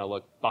want to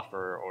look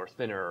buffer or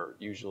thinner,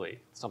 usually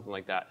something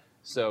like that.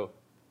 So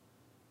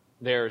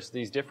there's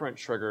these different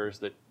triggers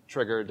that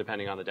trigger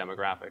depending on the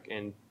demographic,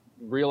 and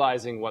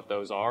realizing what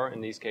those are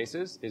in these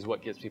cases is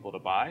what gets people to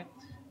buy.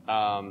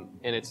 And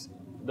it's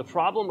the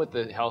problem with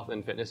the health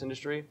and fitness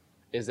industry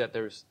is that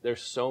there's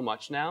so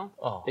much now.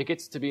 Oh, it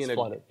gets to be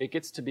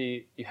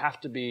you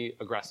have to be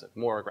aggressive,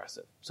 more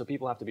aggressive. So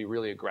people have to be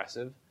really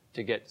aggressive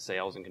to get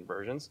sales and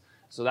conversions.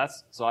 So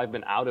I've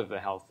been out of the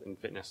health and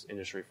fitness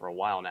industry for a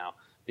while now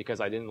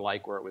because I didn't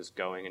like where it was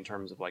going in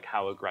terms of like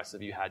how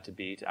aggressive you had to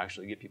be to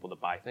actually get people to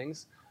buy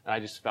things. And I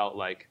just felt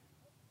like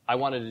I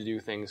wanted to do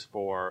things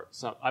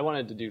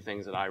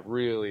that I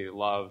really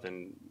loved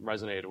and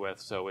resonated with.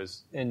 So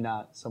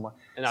not so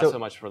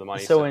much for the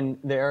money. So in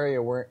the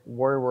area where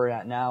we're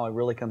at now, it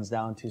really comes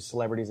down to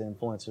celebrities and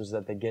influencers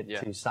that they get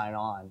to sign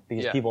on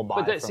because people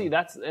buy.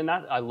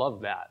 I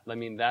love that. I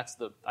mean,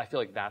 I feel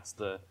like that's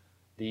the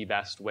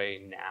best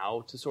way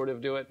now to sort of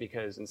do it,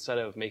 because instead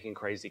of making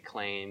crazy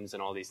claims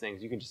and all these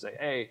things, you can just say,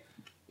 hey,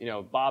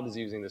 Bob is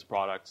using this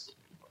product,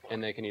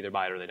 and they can either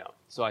buy it or they don't.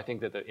 So I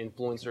think that the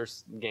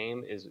influencer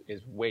game is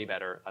way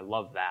better. I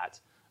love that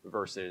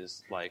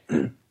versus like.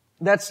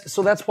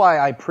 That's why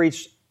I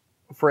preach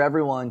for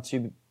everyone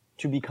to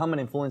become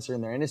an influencer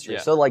in their industry.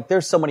 Yeah. So like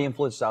there's so many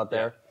influencers out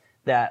there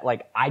that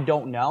like I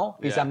don't know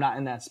because I'm not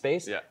in that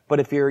space. Yeah. But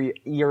if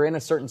you're in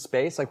a certain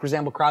space, like for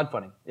example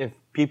crowdfunding, if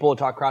people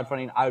talk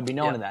crowdfunding, I would be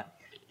known in that.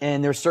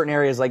 And there's certain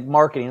areas like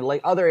marketing,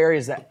 like other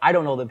areas that I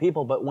don't know the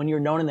people, but when you're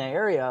known in that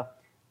area,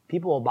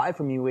 people will buy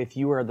from you if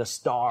you are the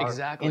star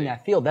in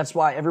that field. That's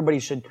why everybody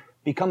should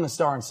become the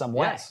star in some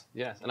way.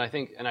 Yes. And I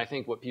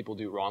think what people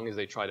do wrong is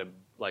they try to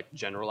like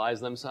generalize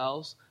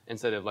themselves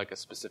instead of like a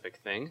specific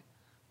thing.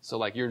 So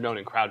like you're known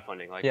in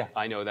crowdfunding. Like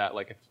I know that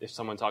like if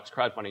someone talks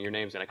crowdfunding, your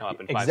name's going to come up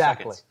in 5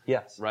 seconds.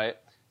 Yes. Right?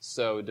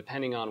 So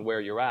depending on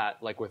where you're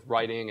at, like with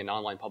writing and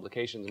online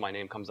publications, my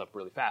name comes up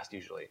really fast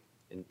usually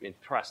in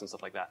press and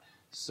stuff like that.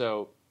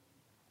 So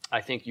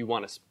I think you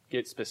want to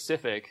get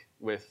specific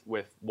with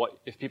what,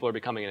 if people are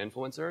becoming an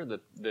influencer,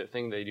 the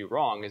thing they do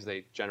wrong is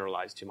they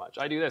generalize too much.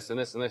 I do this and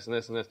this and this and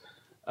this and this.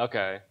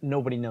 Okay.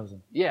 Nobody knows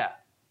him. Yeah.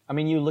 I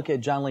mean, you look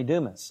at John Lee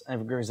Dumas,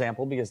 for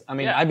example, because, I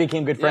mean, I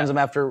became good friends with him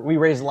after we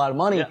raised a lot of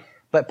money. Yeah.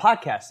 But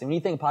podcasting, when you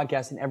think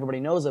podcasting,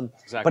 everybody knows him.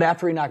 Exactly. But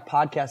after he knocked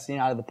podcasting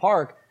out of the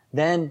park,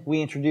 then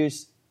we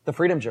introduced the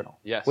Freedom Journal,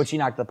 which he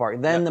knocked out of the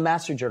park. Then the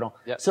Master Journal.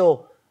 Yep.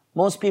 So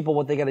most people,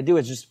 what they got to do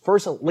is just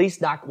first at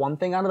least knock one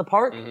thing out of the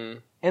park,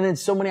 and then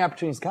so many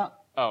opportunities come.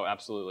 Oh,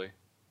 absolutely.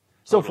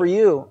 So for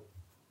you,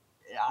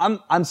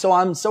 I'm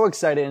so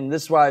excited, and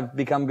this is why I've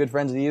become good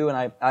friends with you,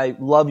 and I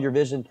love your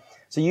vision.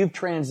 So you've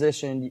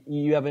transitioned,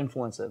 you have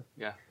Influensive.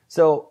 Yeah.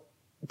 So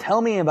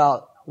tell me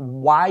about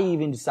why you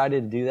even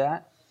decided to do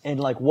that and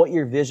like what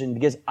your vision,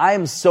 because I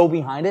am so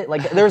behind it.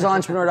 Like there's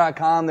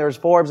entrepreneur.com, there's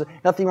Forbes,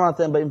 nothing wrong with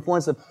them, but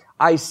Influensive,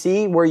 I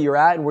see where you're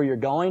at and where you're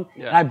going,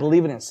 and I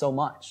believe in it so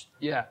much.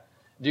 Yeah.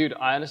 Dude,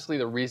 honestly,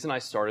 the reason I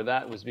started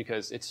that was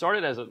because it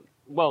started as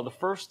the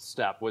first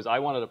step was I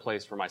wanted a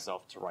place for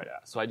myself to write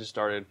at. So I just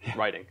started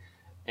writing.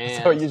 And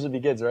that's how it usually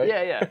begins, right?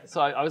 Yeah. So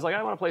I was like,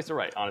 I want a place to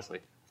write, honestly.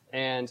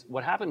 And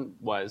what happened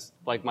was,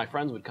 like, my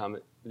friends would come,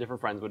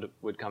 different friends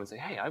would come and say,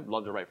 hey, I'd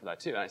love to write for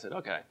that too. And I said,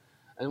 okay.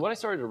 And what I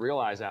started to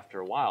realize after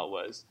a while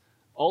was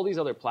all these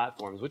other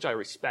platforms, which I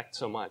respect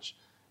so much,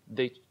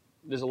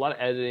 there's a lot of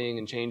editing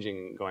and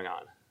changing going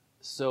on.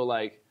 So,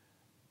 like,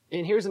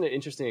 and here's an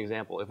interesting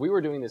example. If we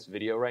were doing this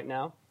video right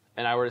now,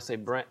 and I were to say,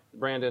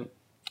 Brandon,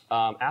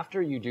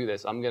 after you do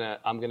this, I'm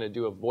gonna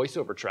do a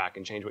voiceover track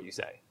and change what you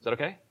say. Is that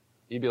okay?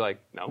 You'd be like,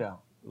 no.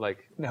 Like,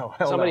 no,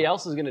 somebody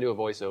else is going to do a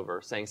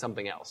voiceover saying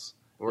something else.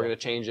 We're going to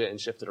change it and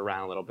shift it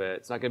around a little bit.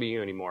 It's not going to be you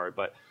anymore,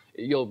 but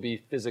you'll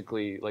be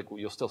physically, like,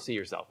 you'll still see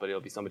yourself, but it'll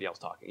be somebody else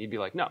talking. You'd be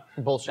like, no.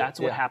 Bullshit. That's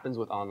what happens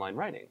with online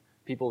writing.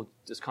 People,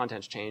 just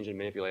content's changed and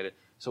manipulated.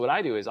 So what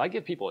I do is I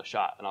give people a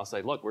shot, and I'll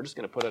say, look, we're just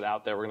going to put it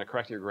out there. We're going to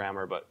correct your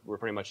grammar, but we're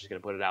pretty much just going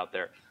to put it out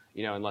there.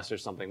 Unless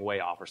there's something way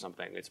off or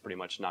something, it's pretty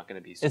much not going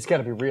to be. It's got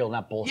to be real,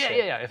 not bullshit.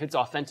 Yeah. If it's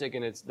authentic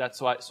and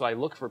so I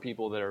look for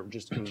people that are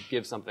just can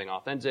give something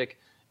authentic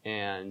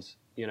and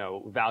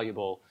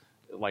valuable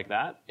like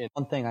that. And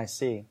one thing I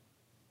see,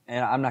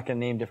 and I'm not going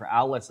to name different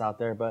outlets out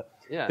there, but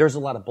there's a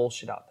lot of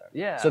bullshit out there.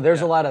 Yeah. So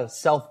there's a lot of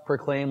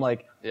self-proclaimed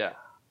like,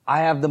 I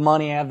have the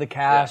money, I have the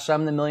cash,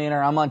 I'm the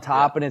millionaire, I'm on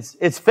top, and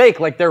it's fake.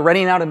 Like they're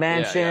renting out a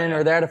mansion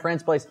or they're at a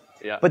friend's place,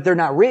 but they're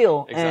not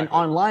real. Exactly. And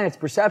online it's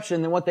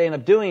perception. And what they end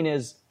up doing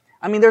is,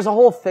 I mean, there's a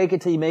whole fake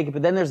it till you make it,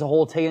 but then there's a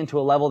whole take it to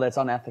a level that's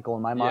unethical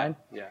in my mind.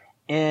 Yeah.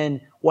 And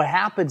what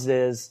happens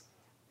is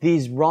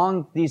these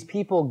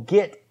people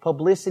get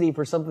publicity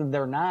for something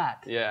they're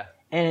not. Yeah.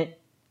 And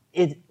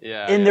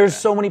there's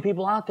so many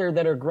people out there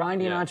that are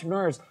grinding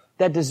entrepreneurs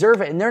that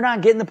deserve it, and they're not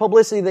getting the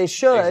publicity they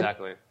should.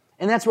 Exactly.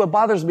 And that's what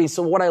bothers me.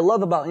 So what I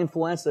love about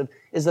Influensive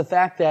is the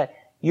fact that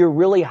you're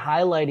really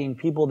highlighting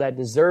people that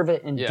deserve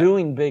it and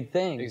doing big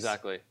things.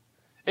 Exactly.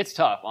 It's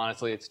tough,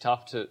 honestly. It's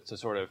tough to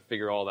sort of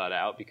figure all that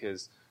out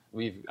because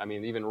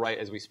even right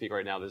as we speak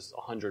right now, there's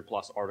 100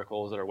 plus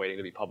articles that are waiting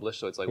to be published.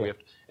 So it's like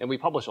we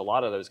publish a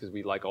lot of those because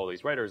we like all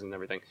these writers and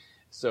everything.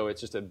 So it's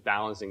just a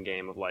balancing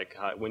game of like,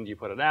 when do you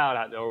put it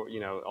out? All that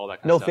kind of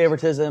stuff. No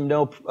favoritism,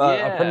 no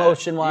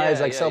promotion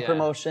wise,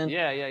 self-promotion.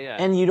 Yeah.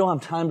 And you don't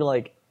have time to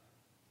like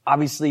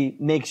obviously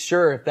make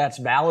sure if that's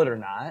valid or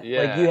not.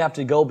 Yeah. Like you have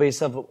to go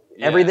based off,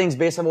 everything's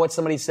based on what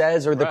somebody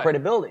says or the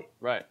credibility.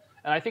 Right.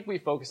 And I think we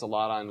focus a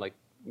lot on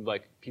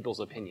like people's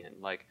opinion.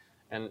 Like,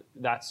 and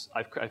that's,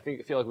 I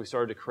feel like we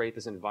started to create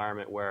this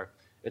environment where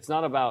it's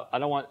not about, I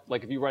don't want,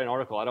 like if you write an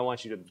article, I don't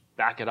want you to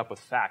back it up with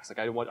facts. Like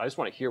I just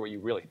want to hear what you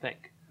really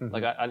think. Mm-hmm.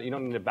 Like you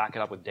don't need to back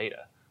it up with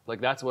data. Like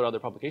that's what other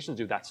publications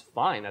do. That's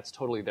fine. That's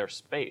totally their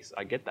space.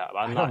 I get that. But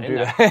I'm not in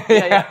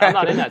that. I'm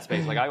not in that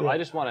space. Like I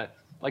just want to,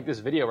 like this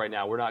video right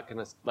now, we're not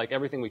going to, like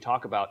everything we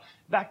talk about,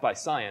 backed by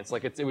science,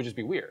 like it would just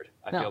be weird,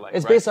 I feel like.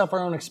 It's based off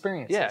our own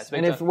experiences. Yeah.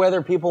 And if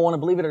whether people want to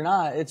believe it or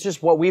not, it's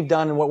just what we've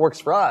done and what works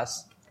for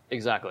us.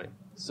 Exactly.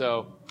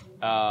 So,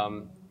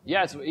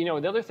 it's,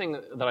 the other thing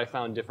that I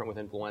found different with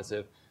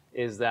Influencive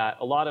is that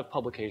a lot of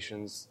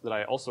publications that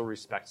I also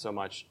respect so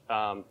much,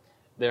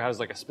 there has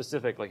like a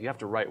specific, like you have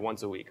to write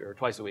once a week or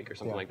twice a week or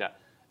something like that.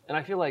 And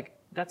I feel like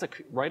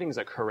writing is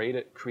a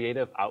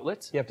creative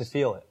outlet. You have to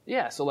feel it.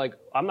 Yeah. So like,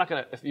 I'm not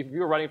going to, if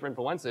you're writing for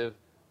Influencive,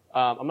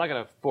 I'm not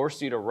going to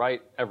force you to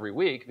write every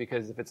week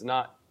because if it's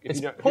not,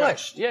 it's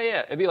pushed.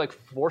 Yeah. It'd be like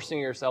forcing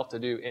yourself to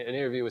do an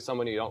interview with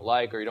someone you don't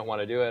like or you don't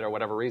want to do it or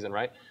whatever reason,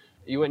 right?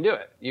 You wouldn't do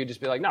it. You'd just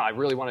be like, no, I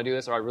really want to do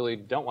this or I really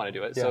don't want to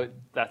do it. Yeah.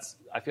 So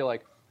I feel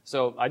like,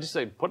 so I just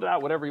say, put it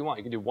out whatever you want.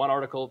 You can do one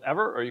article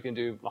ever, or you can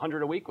do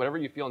 100 a week, whatever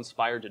you feel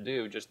inspired to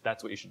do, just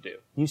that's what you should do.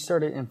 You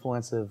started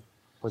Influencive,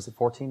 was it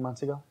 14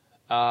 months ago?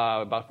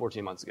 About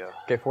 14 months ago.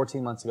 Okay,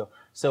 14 months ago.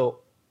 So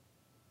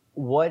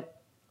what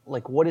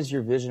is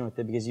your vision with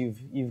it? Because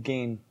you've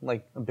gained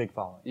like a big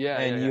following. Yeah.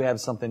 And you have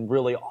something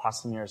really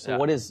awesome here. So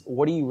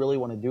what do you really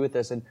want to do with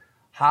this? And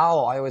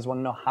how, I always want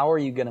to know, how are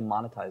you going to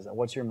monetize that?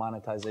 What's your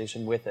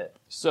monetization with it?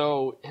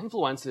 So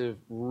Influencive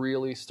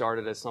really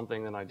started as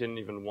something that I didn't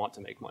even want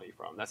to make money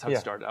from. That's how it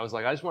started. I was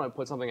like, I just want to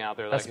put something out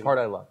there. That's the part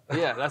I love.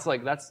 Yeah,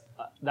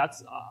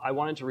 I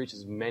wanted to reach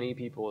as many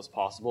people as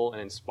possible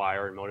and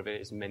inspire and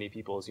motivate as many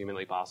people as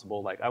humanly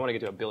possible. Like I want to get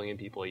to 1 billion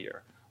people a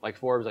year. Like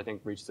Forbes, I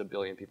think, reaches 1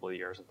 billion people a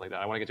year or something like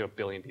that. I want to get to 1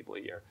 billion people a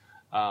year.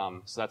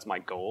 So that's my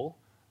goal.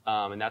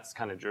 And that's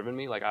kind of driven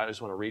me. Like I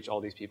just want to reach all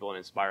these people and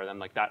inspire them.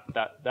 Like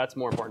that's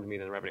more important to me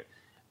than the revenue.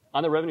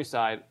 On the revenue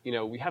side,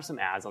 we have some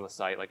ads on the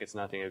site. Like it's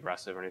nothing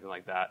aggressive or anything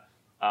like that.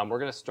 We're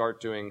going to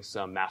start doing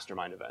some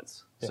mastermind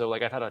events. Yeah. So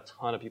like I've had a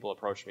ton of people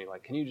approach me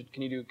like, can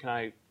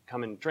I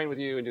come and train with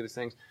you and do these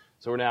things?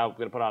 So we're now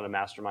going to put on a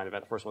mastermind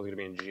event. The first one's going to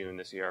be in June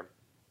this year.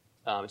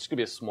 It's just going to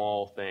be a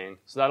small thing.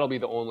 So that'll be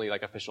the only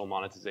like official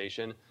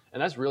monetization.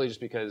 And that's really just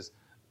because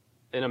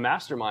in a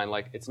mastermind,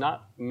 like it's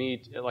not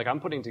me, like I'm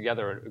putting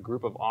together a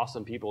group of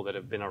awesome people that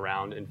have been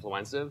around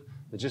Influencive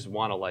that just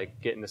want to like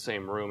get in the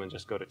same room and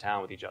just go to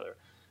town with each other.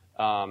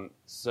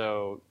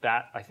 So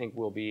that I think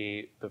will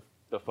be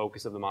the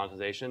focus of the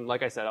monetization.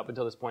 Like I said, up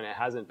until this point, it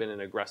hasn't been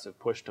an aggressive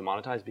push to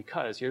monetize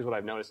because here's what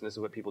I've noticed, and this is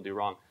what people do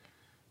wrong.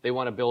 They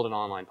want to build an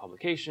online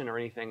publication or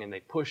anything and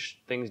they push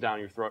things down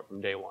your throat from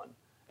day one.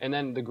 And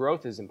then the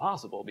growth is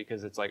impossible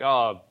because it's like,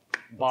 oh,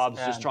 Bob's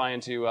just trying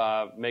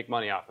to make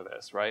money off of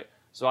this, right?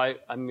 So I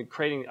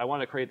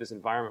want to create this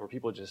environment where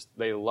people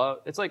they love,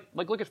 it's like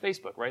look at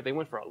Facebook, right? They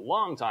went for a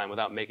long time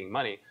without making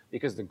money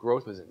because the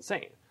growth was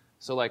insane.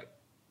 So like,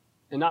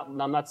 I'm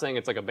not saying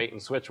it's like a bait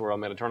and switch where I'm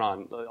going to turn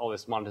on all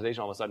this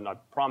monetization all of a sudden. I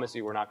promise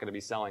you we're not going to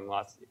be selling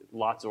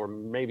lots or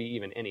maybe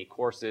even any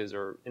courses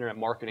or internet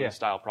marketing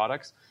style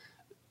products.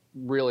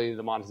 Really,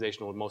 the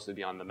monetization will mostly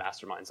be on the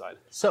mastermind side.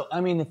 So,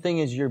 I mean, the thing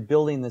is, you're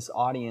building this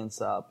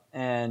audience up,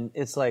 and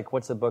it's like,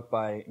 what's the book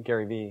by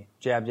Gary Vee?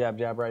 Jab, jab,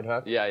 jab, right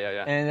hook? Yeah.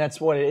 And that's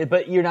what it is.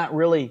 But you're not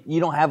really, you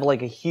don't have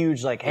like a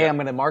huge, like, hey, I'm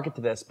going to market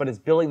to this, but it's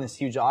building this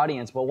huge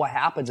audience. But what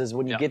happens is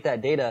when you get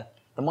that data,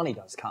 the money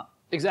does come.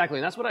 Exactly,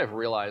 and that's what I've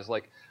realized.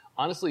 Like,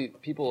 honestly,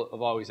 people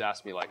have always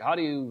asked me, like, how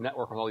do you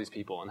network with all these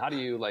people? And how do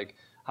you, like,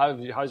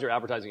 how's your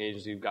advertising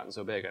agency gotten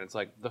so big? And it's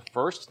like, the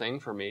first thing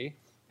for me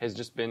has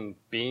just been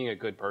being a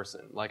good person.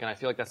 Like, and I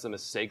feel like that's the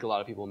mistake a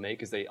lot of people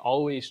make is they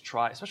always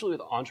try, especially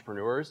with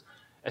entrepreneurs,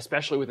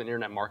 especially with an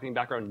internet marketing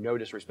background, no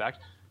disrespect,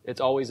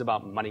 it's always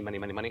about money.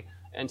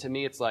 And to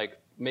me, it's like,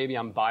 maybe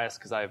I'm biased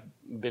because I've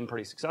been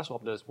pretty successful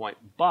up to this point,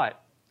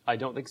 but I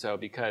don't think so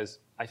because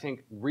I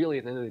think really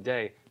at the end of the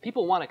day,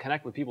 people want to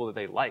connect with people that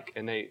they like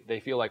and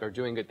they feel like are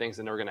doing good things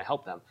and are going to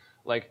help them.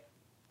 Like,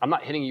 I'm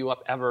not hitting you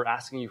up ever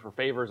asking you for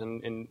favors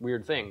and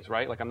weird things,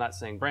 right? Like I'm not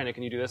saying, Brandon,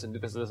 can you do this and do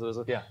this and this and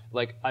this? Yeah.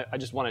 Like I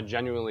just want to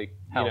genuinely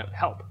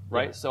help,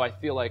 right? Yeah. So I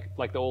feel like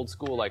the old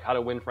school, like How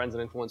to Win Friends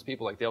and Influence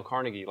People, like Dale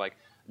Carnegie, like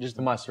just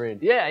a must read.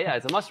 Yeah,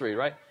 it's a must read,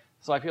 right?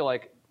 So I feel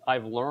like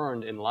I've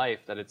learned in life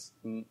that it's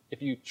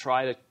if you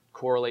try to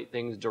correlate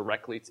things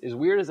directly, it's, as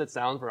weird as it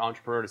sounds for an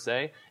entrepreneur to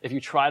say, if you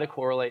try to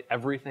correlate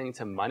everything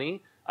to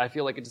money, I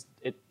feel like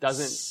it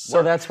doesn't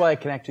work. That's why I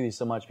connect with you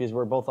so much because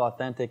we're both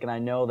authentic and I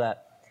know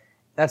that.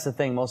 That's the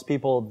thing. Most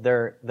people,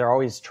 they're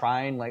always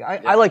trying. Like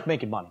I like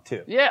making money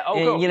too. Yeah. Oh,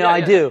 cool. I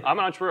do. I'm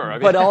an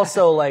entrepreneur. But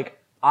also, like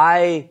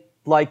I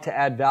like to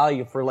add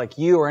value for like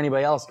you or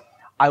anybody else.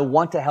 I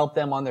want to help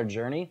them on their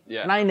journey.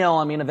 Yeah. And I know,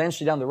 I mean,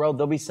 eventually down the road,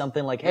 there'll be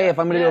something like, hey, if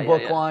I'm going to do a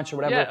book launch or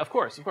whatever. Yeah, of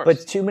course.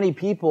 But too many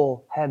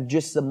people have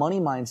just the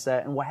money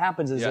mindset. And what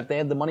happens is if they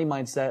have the money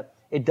mindset,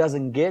 it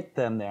doesn't get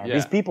them there.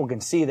 These people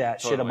can see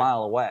that shit a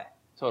mile away.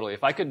 Totally.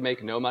 If I could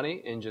make no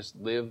money and just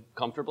live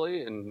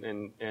comfortably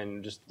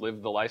and just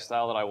live the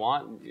lifestyle that I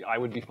want, I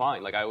would be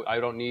fine. Like I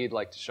don't need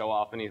like to show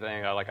off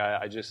anything.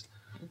 I just.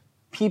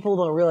 People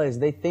don't realize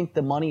they think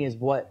the money is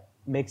what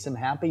makes them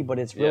happy, but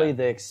it's really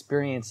the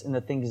experience and the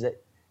things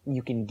that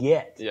you can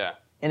get. Yeah.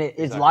 And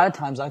it's a lot of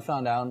times I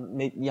found out,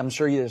 I'm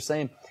sure you're the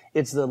same,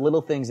 it's the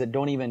little things that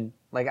don't even,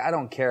 like I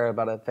don't care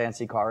about a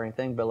fancy car or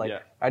anything, but like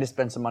I just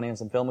spend some money on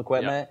some film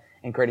equipment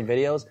and creating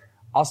videos.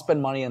 I'll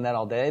spend money on that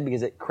all day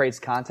because it creates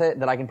content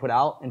that I can put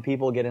out and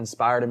people get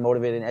inspired and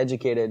motivated and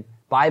educated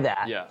by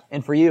that. Yeah.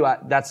 And for you,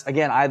 that's,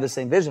 again, I have the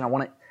same vision.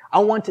 I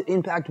want to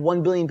impact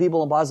 1 billion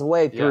people in a positive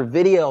way through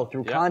video,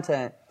 through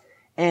content,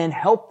 and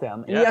help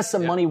them. And yes,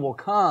 some money will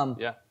come,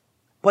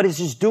 but it's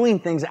just doing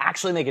things that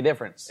actually make a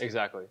difference.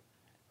 Exactly.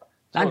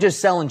 Not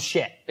just selling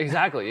shit.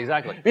 Exactly.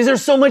 Because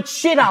there's so much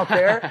shit out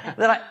there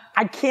that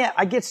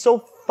I get so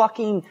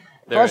fucking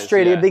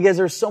frustrated because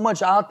there's so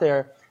much out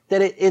there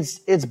that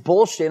it's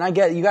bullshit. And I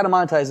get, you gotta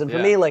monetize. And for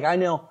me, like, I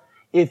know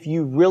if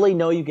you really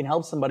know you can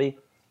help somebody,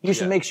 you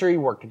should make sure you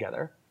work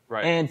together.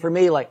 Right. And for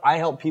me, like, I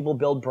help people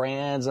build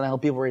brands and I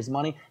help people raise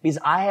money because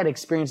I had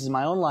experiences in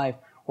my own life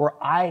where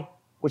I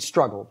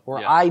struggled, where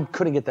I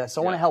couldn't get that.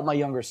 So I want to help my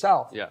younger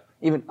self. Yeah.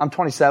 Even, I'm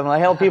 27, I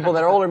help people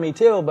that are older than me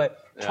too, but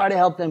try to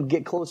help them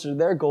get closer to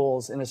their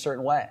goals in a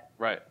certain way.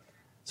 Right.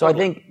 So I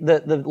think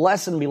the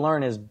lesson we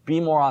learn is be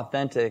more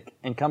authentic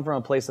and come from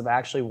a place of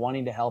actually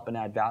wanting to help and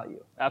add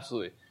value.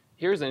 Absolutely.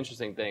 Here's an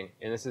interesting thing,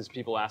 and this is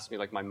people ask me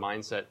like my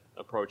mindset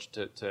approach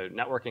to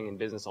networking and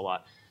business a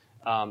lot.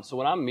 So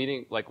when I'm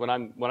meeting, like when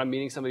I'm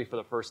meeting somebody for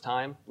the first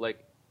time,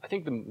 like I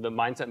think the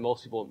mindset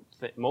most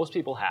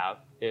people have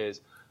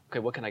is, okay,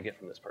 what can I get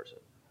from this person?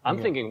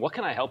 I'm thinking, what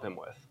can I help him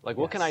with? Like,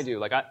 what can I do?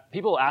 Like,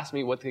 people ask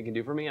me what they can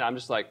do for me, and I'm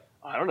just like,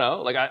 I don't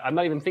know. Like, I'm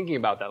not even thinking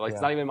about that. Like,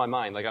 it's not even in my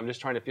mind. Like, I'm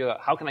just trying to feel out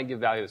how can I give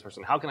value to this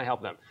person? How can I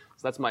help them?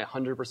 So that's my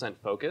 100%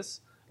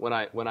 focus when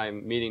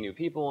I'm meeting new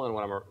people and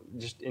when I'm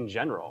just in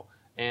general.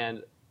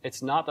 And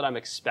it's not that I'm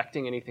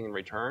expecting anything in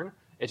return.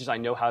 It's just I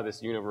know how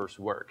this universe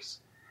works.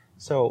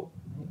 So,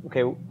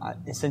 okay,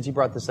 since you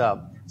brought this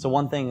up, so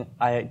one thing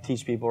I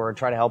teach people or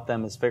try to help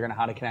them is figuring out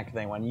how to connect with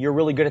anyone. You're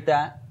really good at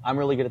that. I'm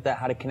really good at that,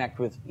 how to connect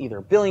with either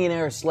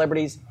billionaires,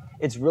 celebrities.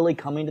 It's really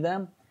coming to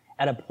them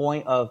at a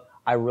point of,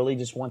 I really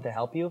just want to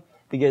help you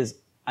because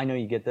I know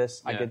you get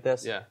this. I get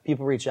this. Yeah.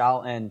 People reach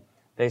out and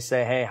they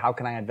say, hey, how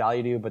can I add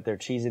value to you? But they're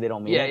cheesy. They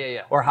don't mean it.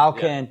 Yeah. Or how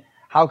can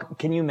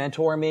you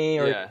mentor me?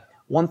 Or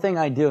one thing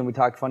I do, and you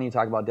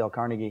talk about Dale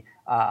Carnegie.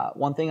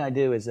 One thing I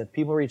do is if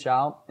people reach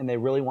out and they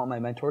really want my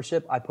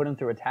mentorship, I put them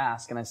through a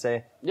task and I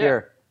say,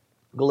 here,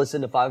 go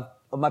listen to 5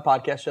 of my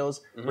podcast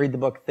shows, read the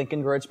book Think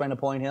and Grow Rich by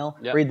Napoleon Hill,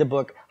 read the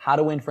book How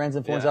to Win Friends,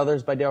 Influence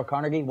Others by Dale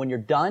Carnegie. When you're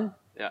done,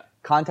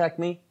 contact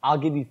me. I'll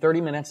give you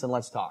 30 minutes and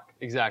let's talk.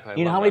 Exactly.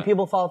 You know how many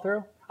people follow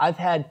through? I've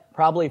had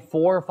probably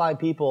 4 or 5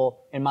 people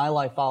in my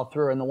life follow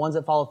through, and the ones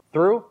that follow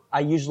through,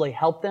 I usually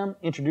help them,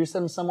 introduce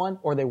them to someone,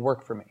 or they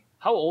work for me.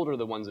 How old are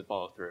the ones that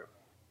follow through?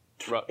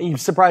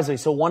 Surprisingly.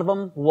 So one of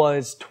them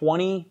was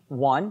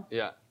 21.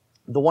 Yeah.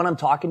 The one I'm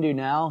talking to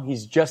now,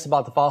 he's just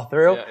about to follow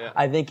through. Yeah.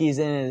 I think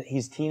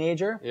he's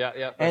teenager.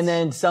 Yeah. And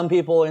then some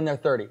people in their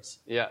 30s.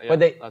 Yeah. But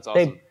that's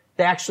awesome.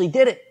 they actually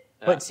did it.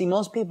 Yeah. But see,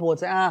 most people would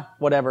say,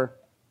 whatever.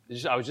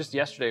 I was just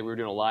yesterday, we were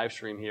doing a live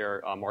stream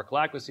here. Mark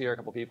Lack was here, a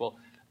couple people.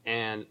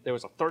 And there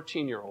was a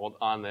 13-year-old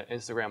on the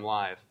Instagram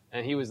Live.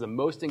 And he was the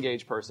most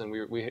engaged person.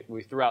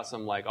 We threw out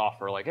some like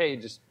offer, like, hey,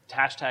 just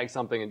hashtag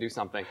something and do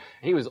something.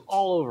 And he was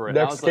all over it.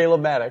 That's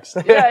Caleb Maddox.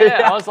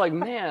 Yeah. I was like,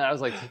 man,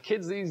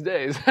 kids these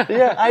days.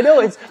 Yeah, I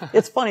know.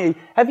 It's funny.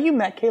 Have you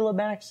met Caleb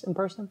Maddox in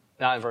person?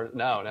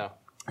 No.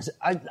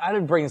 I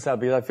didn't bring this up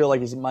because I feel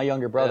like he's my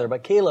younger brother.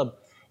 But Caleb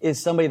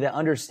is somebody that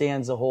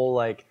understands the whole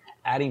like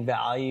adding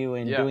value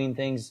and doing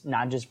things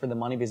not just for the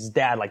money because his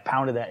dad like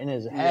pounded that in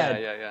his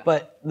head. Yeah.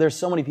 But there's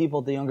so many people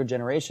at the younger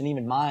generation,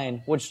 even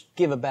mine, which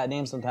give a bad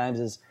name sometimes,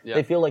 is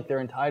they feel like they're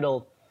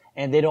entitled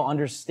and they don't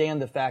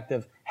understand the fact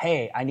of,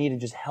 hey, I need to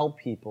just help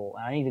people.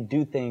 I need to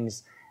do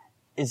things.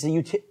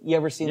 You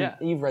ever seen,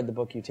 you've read the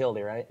book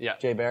Utility, right? Yeah.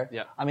 Jay Baer?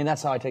 Yeah. I mean,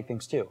 that's how I take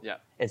things too. Yeah.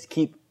 It's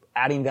keep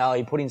adding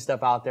value, putting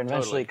stuff out there, and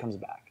eventually it comes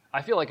back.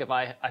 I feel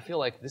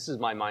like this is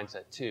my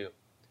mindset too.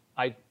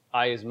 I,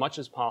 as much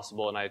as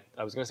possible, and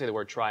I was going to say the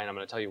word try, and I'm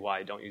going to tell you why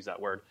I don't use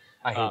that word.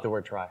 I hate the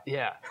word try.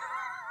 Yeah.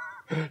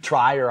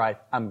 Try, or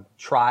I'm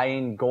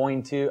trying,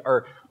 going to,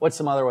 or what's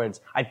some other words?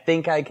 I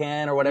think I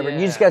can, or whatever. Yeah.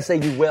 You just got to say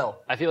you will.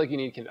 I feel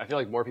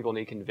like more people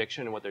need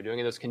conviction in what they're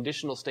doing. And those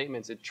conditional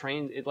statements,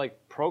 it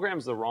like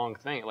programs the wrong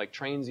thing. It like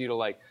trains you to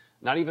like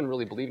not even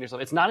really believe in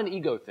yourself. It's not an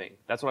ego thing.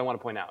 That's what I want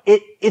to point out.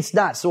 It's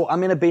not. So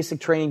I'm in a basic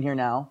training here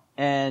now,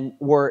 and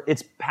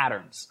it's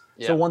patterns.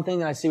 Yeah. So one thing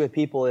that I see with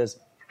people is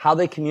how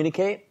they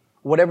communicate.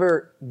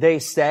 Whatever they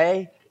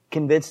say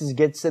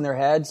gets in their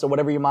head. So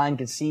whatever your mind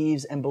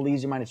conceives and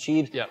believes your mind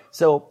achieves. Yeah.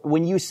 So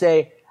when you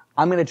say,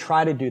 I'm going to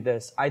try to do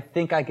this. I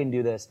think I can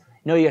do this.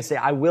 No, you got to say,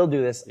 I will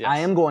do this. Yes. I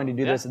am going to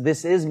do this.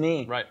 This is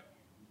me. Right.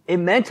 It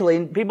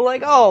mentally, people are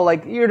like, oh,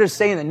 like you're just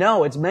saying that.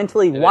 No, it's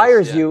mentally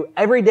wires you.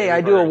 Every day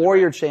I do a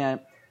warrior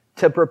chant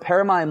to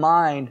prepare my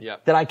mind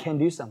that I can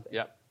do something.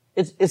 Yep.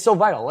 It's so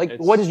vital. Like,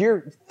 what is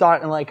your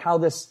thought on like how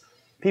this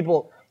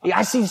people,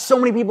 I see so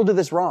many people do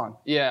this wrong.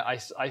 Yeah,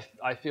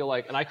 I feel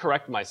like, and I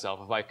correct myself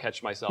if I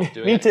catch myself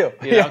doing Me it. too.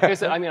 You know,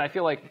 because I mean, I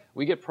feel like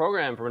we get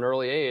programmed from an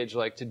early age,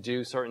 like to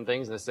do certain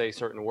things and to say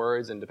certain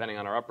words, and depending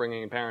on our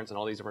upbringing and parents and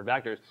all these different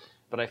factors.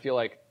 But I feel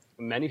like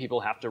many people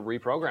have to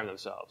reprogram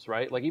themselves,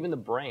 right? Like even the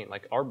brain,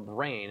 like our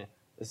brain,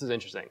 this is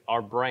interesting.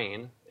 Our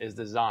brain is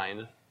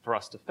designed for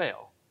us to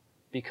fail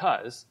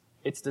because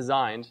it's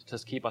designed to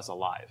keep us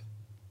alive,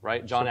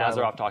 right? John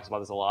Assaraf talks about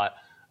this a lot,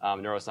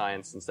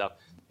 neuroscience and stuff.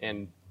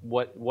 And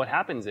what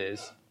happens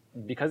is,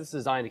 because it's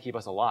designed to keep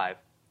us alive,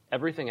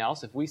 everything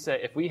else, if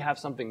we have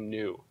something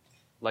new,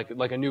 like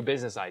a new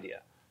business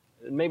idea,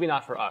 maybe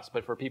not for us,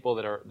 but for people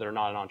that are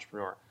not an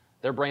entrepreneur,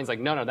 their brain's like,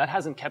 no, that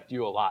hasn't kept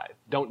you alive.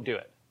 Don't do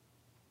it.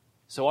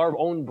 So our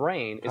own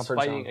brain is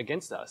fighting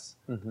against us.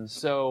 Mm-hmm.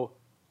 So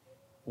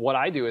what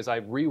I do is I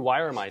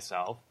rewire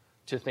myself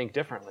to think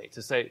differently,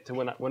 to say, to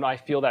when I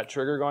feel that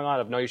trigger going on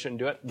of no, you shouldn't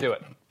do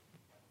it.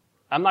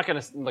 I'm not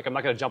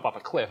gonna jump off a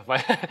cliff,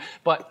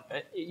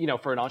 but you know,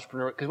 for an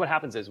entrepreneur, because what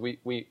happens is we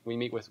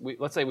meet with,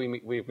 let's say we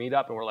meet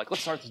up and we're like,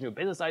 let's start this new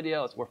business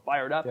idea. We're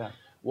fired up. Yeah.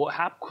 What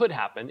could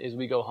happen is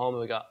we go home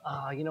and we go,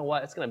 you know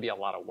what? It's gonna be a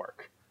lot of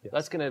work. Yeah.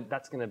 That's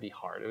gonna be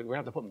hard. We're gonna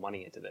have to put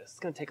money into this. It's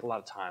gonna take a lot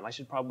of time. I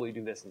should probably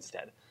do this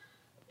instead.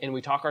 And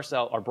we talk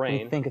our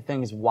brain. We think of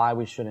things why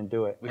we shouldn't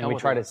do it, and we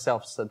try to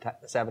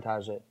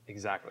self-sabotage it.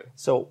 Exactly.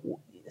 So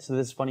this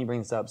is funny you bring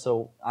this up.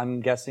 So I'm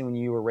guessing when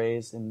you were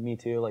raised, and me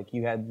too, like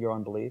you had your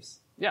own beliefs.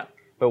 Yeah.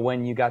 But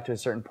when you got to a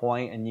certain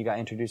point and you got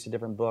introduced to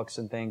different books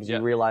and things,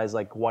 you realized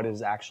like what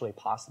is actually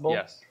possible.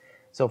 Yes.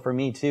 So for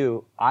me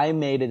too, I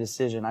made a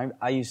decision.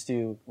 I used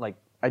to, like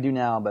I do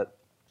now, but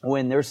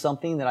when there's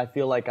something that I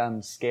feel like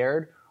I'm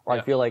scared or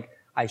I feel like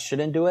I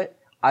shouldn't do it,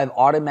 I've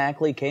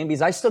automatically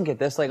because I still get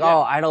this like,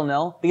 I don't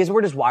know, because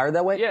we're just wired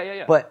that way.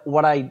 Yeah. But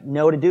what I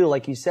know to do,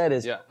 like you said,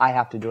 is I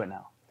have to do it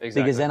now.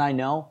 Exactly. Because then I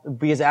know,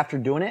 because after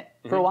doing it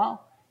for a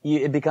while,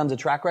 it becomes a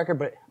track record.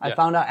 But I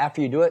found out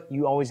after you do it,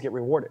 you always get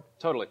rewarded.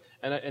 Totally.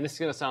 And this is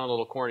going to sound a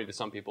little corny to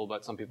some people,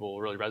 but some people will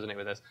really resonate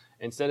with this.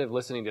 Instead of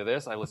listening to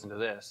this, I listen to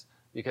this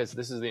because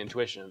this is the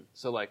intuition.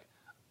 So like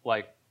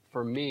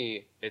for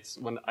me, it's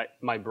when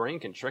my brain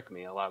can trick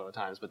me a lot of the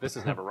times, but this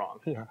is never wrong.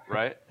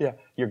 Right? Yeah.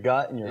 Your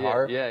gut and your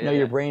heart.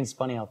 Your brain's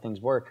funny how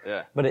things work.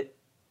 Yeah. But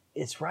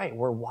it's right.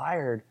 We're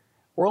wired.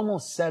 We're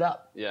almost set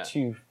up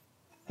to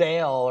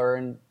fail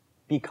and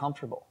be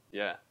comfortable.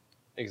 Yeah,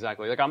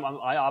 exactly. Like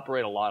I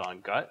operate a lot on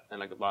gut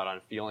and like a lot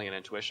on feeling and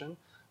intuition,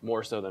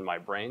 more so than my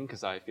brain,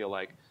 because I feel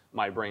like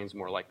my brain's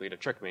more likely to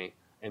trick me,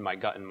 and my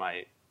gut and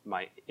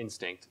my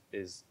instinct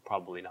is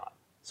probably not.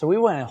 So we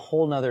went in a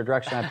whole nother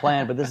direction I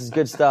planned, but this is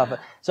good stuff.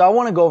 So I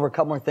want to go over a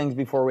couple more things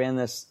before we end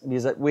this,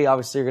 because we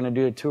obviously are going to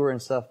do a tour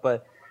and stuff.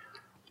 But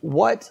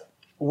what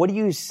do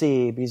you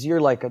see? Because you're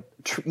like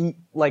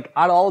like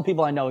out of all the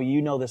people I know,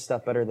 you know this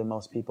stuff better than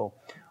most people.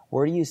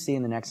 Where do you see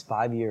in the next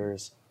 5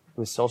 years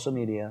with social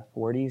media?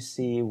 Where do you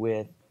see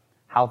with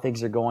how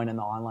things are going in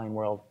the online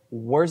world?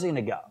 Where's it going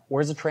to go?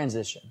 Where's the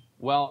transition?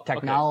 Well,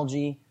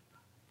 technology,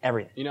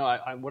 everything. You know,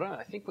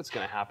 I think what's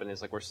going to happen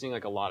is like we're seeing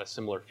like a lot of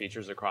similar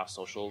features across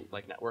social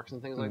like networks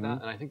and things like that.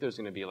 And I think there's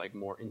going to be like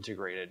more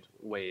integrated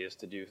ways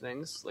to do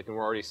things. Like, and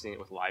we're already seeing it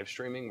with live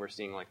streaming. We're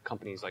seeing like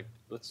companies like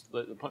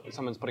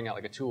someone's putting out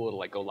like a tool to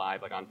like go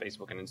live like on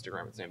Facebook and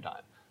Instagram at the same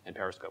time, and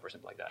Periscope or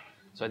something like that.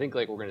 So I think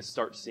like we're going to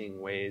start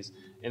seeing ways,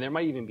 and there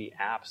might even be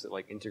apps that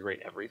like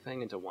integrate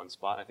everything into one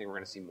spot. I think we're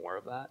going to see more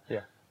of that. Yeah.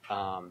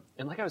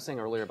 And like I was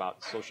saying earlier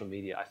about social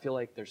media, I feel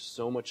like there's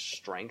so much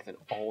strength in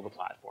all the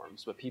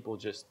platforms, but people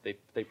just, they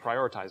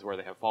prioritize where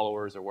they have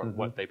followers or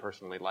what they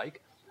personally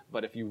like.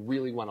 But if you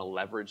really want to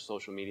leverage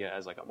social media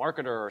as like a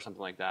marketer or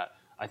something like that,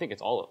 I think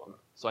it's all of them.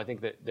 So I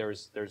think that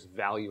there's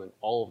value in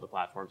all of the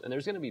platforms, and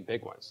there's going to be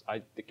big ones.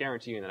 I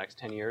guarantee you in the next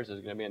 10 years,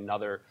 there's going to be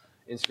another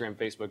Instagram,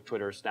 Facebook,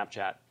 Twitter,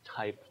 Snapchat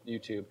type,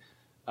 YouTube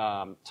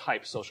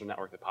type social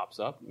network that pops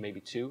up, maybe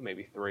 2,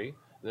 maybe 3,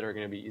 that are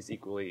going to be as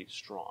equally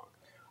strong.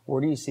 Where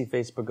do you see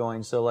Facebook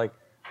going? So, like,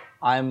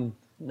 I'm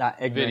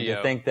not ignorant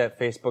to think that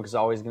Facebook is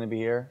always going to be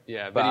here.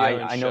 Yeah,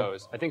 video and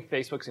shows. I think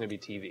Facebook's going to be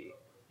TV.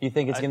 You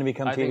think it's going to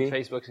become TV? I think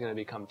Facebook's going to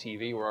become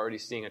TV. We're already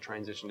seeing a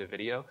transition to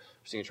video.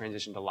 We're seeing a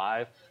transition to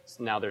live.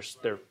 So now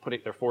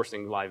they're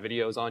forcing live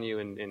videos on you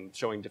and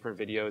showing different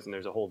videos, and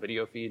there's a whole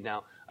video feed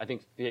now. I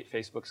think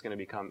Facebook's going to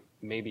become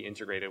maybe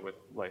integrated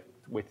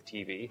with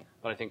TV,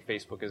 but I think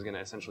Facebook is going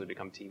to essentially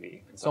become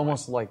TV. It's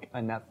almost like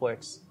a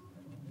Netflix.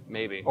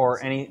 Maybe. Or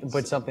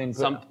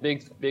some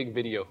big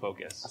video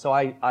focus. So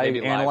I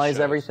analyze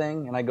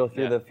everything, and I go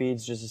through the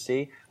feeds just to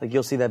see. Like,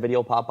 you'll see that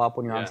video pop up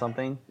when you're on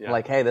something. Yeah.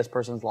 Like, hey, this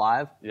person's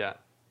live. Yeah.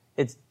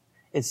 It's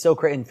so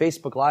great. In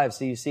Facebook Live,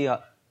 so you see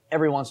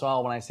every once in a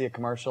while when I see a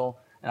commercial,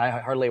 and I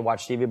hardly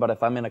watch TV, but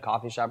if I'm in a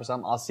coffee shop or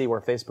something, I'll see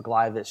where Facebook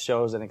Live that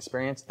shows an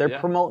experience. They're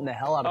promoting the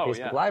hell out of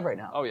Facebook Live right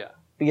now. Oh, yeah.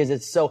 Because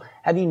it's so,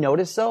 have you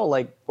noticed so,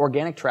 like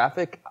organic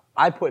traffic,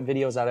 I put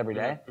videos out every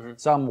day. Mm-hmm.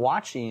 So I'm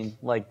watching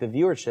like the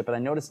viewership, and I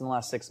noticed in the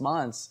last 6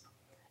 months,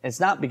 it's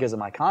not because of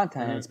my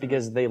content, it's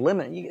because they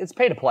limit, it's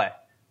pay to play.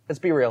 Let's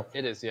be real.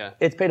 It is, yeah.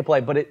 It's pay to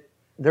play, but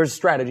there's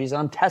strategies, and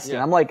I'm testing.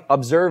 I'm like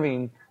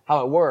observing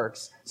how it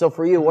works. So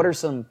for you, what are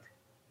some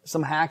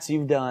hacks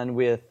you've done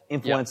with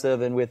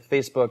Influencive and with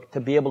Facebook to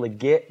be able to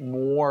get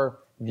more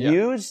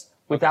views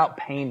without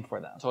paying for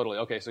them? Totally.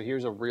 Okay, so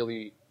here's a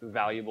really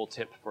valuable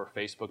tip for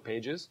Facebook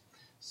pages.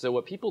 So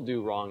what people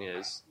do wrong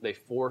is they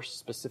force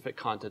specific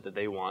content that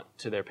they want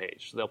to their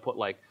page. So they'll put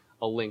like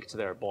a link to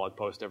their blog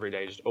post every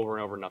day, just over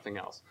and over, nothing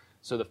else.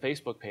 So the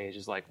Facebook page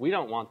is like, we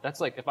don't want,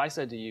 that's like if I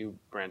said to you,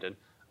 Brandon,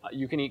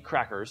 you can eat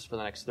crackers for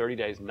the next 30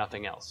 days,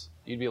 nothing else.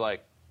 You'd be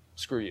like,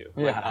 screw you.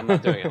 Like, I'm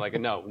not doing it. Like,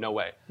 no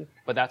way.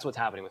 But that's what's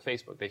happening with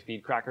Facebook. They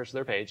feed crackers to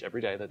their page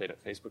every day that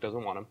Facebook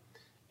doesn't want them,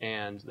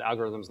 and the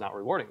algorithm's not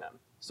rewarding them.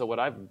 So what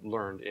I've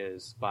learned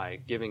is by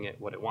giving it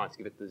what it wants,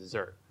 give it the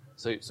dessert.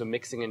 So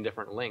mixing in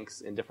different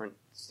links in different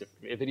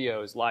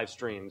videos, live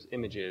streams,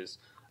 images,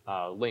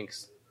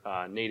 links,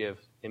 native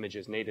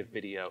images, native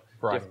video,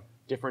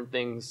 different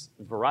things,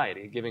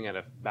 variety, giving it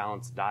a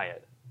balanced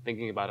diet,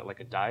 thinking about it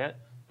like a diet.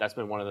 That's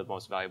been one of the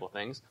most valuable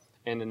things.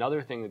 And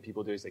another thing that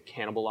people do is they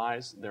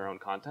cannibalize their own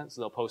content.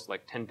 So they'll post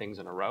like 10 things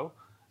in a row.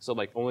 So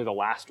like only the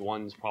last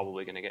one's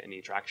probably going to get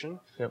any traction.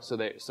 Yep. So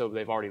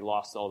they've already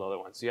lost all the other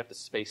ones. So you have to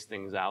space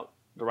things out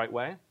the right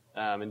way.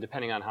 And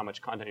depending on how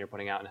much content you're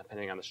putting out and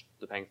depending on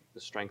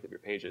the strength of your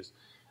pages,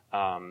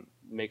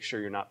 make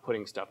sure you're not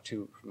putting stuff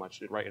too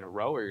much right in a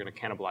row, or you're going to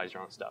cannibalize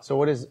your own stuff. So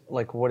what is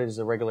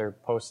the regular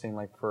posting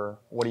like for,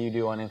 what do you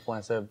do on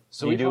Influensive?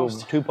 So do you do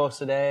 2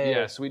 posts a day?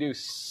 Yeah, so we do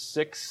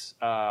six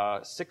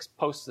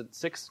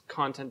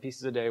content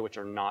pieces a day, which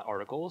are not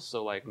articles,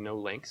 so like no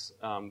links.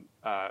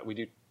 We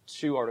do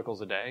 2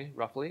 articles a day,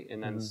 roughly,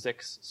 and then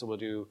 6. So we'll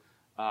do,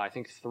 I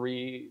think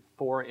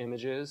 4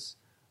 images,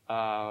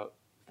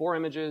 4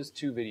 images,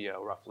 2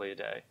 video, roughly a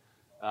day.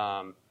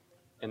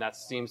 And that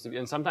seems to be,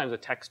 and sometimes a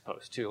text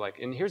post too. Like,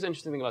 and here's the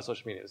interesting thing about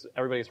social media is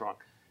everybody's wrong.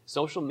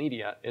 Social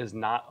media is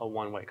not a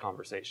one-way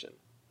conversation.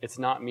 It's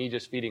not me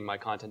just feeding my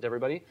content to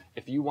everybody.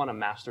 If you want to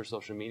master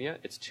social media,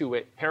 it's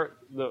 2-way.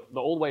 The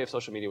old way of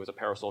social media was a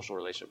parasocial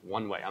relationship.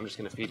 One way. I'm just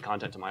going to feed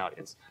content to my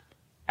audience.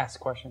 Ask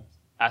questions.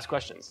 Ask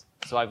questions.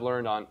 So I've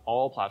learned on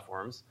all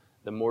platforms,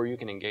 the more you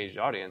can engage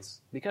the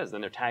audience, because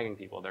then they're tagging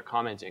people, they're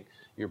commenting,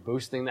 you're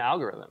boosting the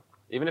algorithm.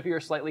 Even if you're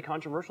slightly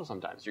controversial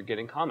sometimes, you're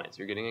getting comments,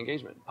 you're getting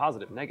engagement,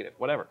 positive, negative,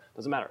 whatever.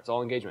 Doesn't matter. It's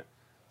all engagement.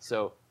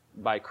 So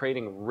by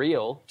creating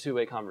real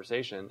 2-way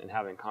conversation and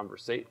having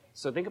conversation.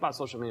 So think about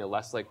social media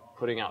less like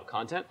putting out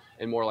content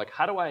and more like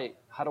how do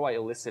I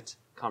elicit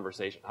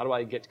conversation? How do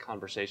I get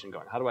conversation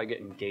going? How do I get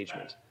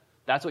engagement?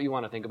 That's what you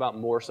want to think about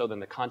more so than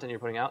the content you're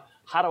putting out.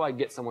 How do I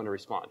get someone to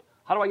respond?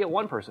 How do I get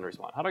one person to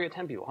respond? How do I get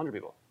 10 people, 100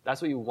 people?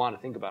 That's what you want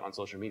to think about on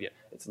social media.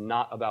 It's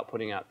not about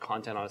putting out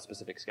content on a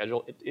specific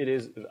schedule. It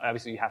is,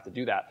 obviously you have to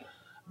do that,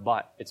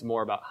 but it's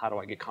more about how do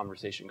I get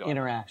conversation going.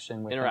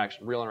 Interaction.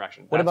 Real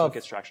interaction. That's what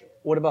gets traction.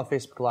 What about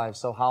Facebook Live?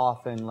 So how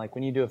often, like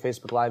when you do a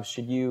Facebook Live,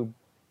 should you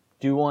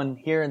do one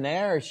here and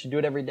there, or should you do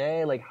it every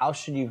day? Like how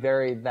should you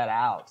vary that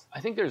out?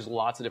 I think there's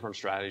lots of different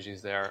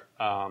strategies there.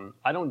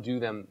 I don't do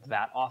them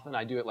that often.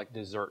 I do it like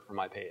dessert for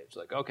my page.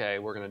 Like, okay,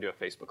 we're going to do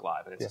a Facebook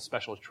Live, and it's a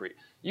special treat.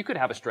 You could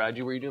have a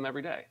strategy where you do them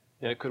every day,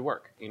 and it could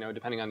work,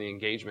 depending on the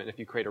engagement. If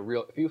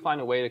you find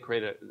a way to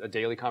create a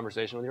daily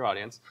conversation with your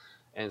audience,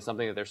 and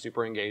something that they're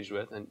super engaged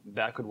with, and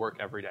that could work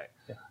every day.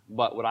 Yeah.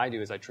 But what I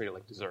do is I treat it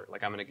like dessert.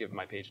 Like I'm going to give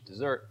my page a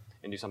dessert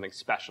and do something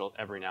special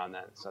every now and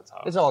then. So that's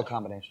how it's all a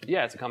combination.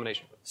 Yeah, it's a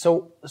combination.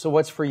 So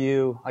what's for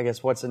you, I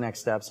guess, what's the next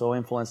step? So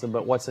Influencive,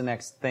 but what's the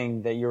next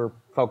thing that you're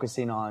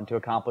focusing on to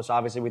accomplish?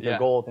 Obviously with your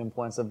goal with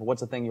Influencive,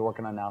 what's the thing you're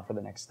working on now for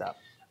the next step?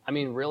 I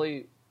mean,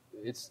 really,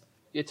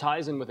 it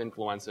ties in with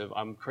Influencive.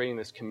 I'm creating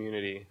this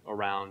community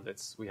around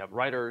we have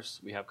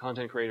writers, we have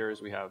content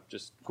creators, we have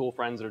just cool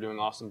friends that are doing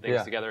awesome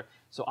things together.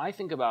 So I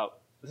think about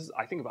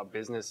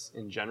business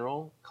in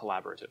general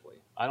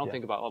collaboratively. I don't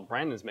think about,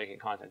 Brandon's making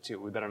content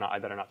too. I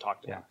better not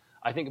talk to him.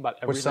 I think about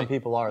everything. Which some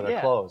people are, they're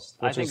closed,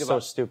 which is so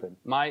stupid.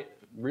 My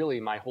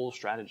whole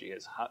strategy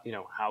is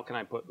how can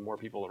I put more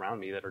people around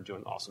me that are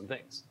doing awesome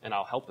things, and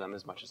I'll help them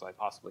as much as I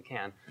possibly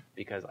can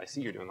because I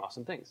see you're doing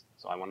awesome things.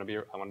 So I want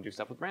to do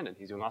stuff with Brandon.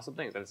 He's doing awesome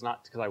things, and it's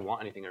not because I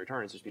want anything in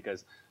return. It's just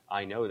because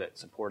I know that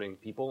supporting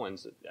people and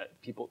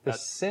the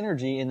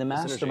synergy in the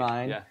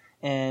mastermind,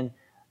 and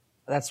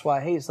that's why,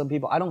 hey, some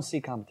people, I don't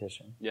see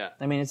competition. Yeah.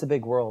 I mean, it's a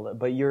big world,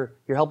 but you're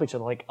helping each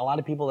other. Like a lot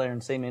of people that are in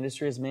the same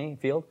industry as me,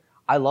 field,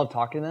 I love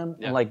talking to them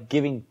and like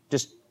giving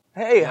just,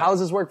 hey, how does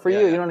this work for you?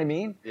 You know what I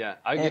mean? Yeah.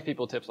 I give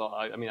people tips.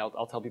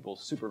 I'll tell people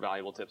super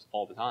valuable tips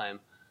all the time.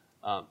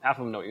 Half of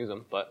them don't use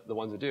them, but the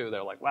ones that do,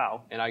 they're like,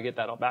 wow. And I get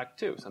that back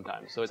too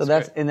sometimes. So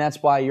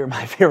that's why you're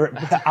my favorite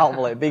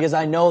outlet, because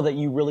I know that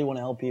you really want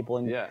to help people,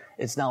 and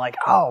it's not like,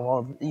 oh,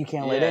 well, you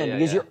can't let in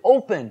because you're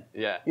open.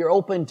 Yeah. You're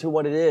open to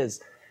what it is.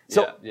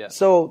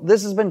 So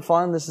this has been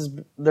fun.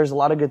 There's a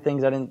lot of good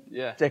things I didn't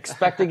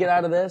expect to get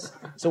out of this.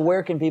 So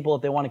where can people,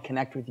 if they want to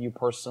connect with you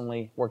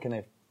personally, where can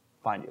they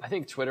find you? I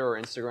think Twitter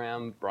or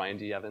Instagram, Brian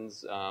D.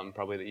 Evans,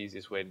 probably the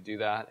easiest way to do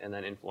that. And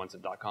then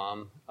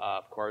Influensive.com,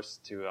 of course,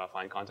 to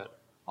find content.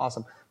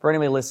 Awesome. For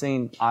anybody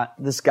listening,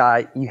 this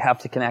guy, you have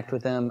to connect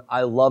with him.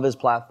 I love his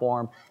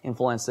platform,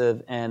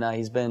 Influensive, and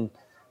he's become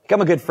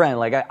a good friend.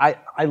 Like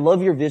I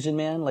love your vision,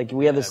 man. Like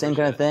we have the same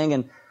kind of thing,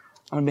 and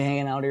I'm going to be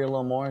hanging out here a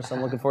little more, so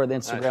I'm looking forward to the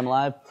Instagram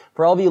Live.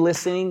 For all of you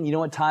listening, you know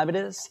what time it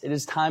is? It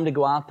is time to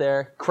go out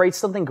there, create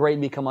something great,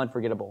 and become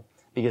unforgettable,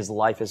 because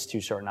life is too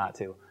short not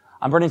to.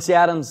 I'm Brendan C.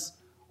 Adams.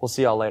 We'll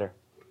see y'all later.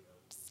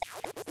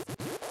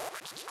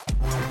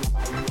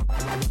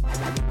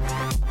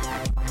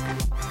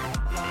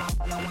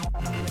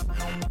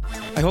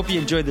 I hope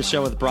you enjoyed the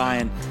show with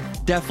Brian.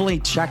 Definitely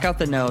check out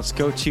the notes.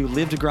 Go to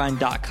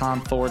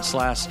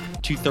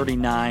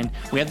livetogrind.com/239.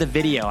 We have the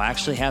video. I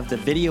actually have the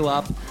video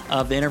up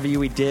of the interview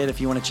we did.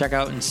 If you want to check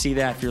out and see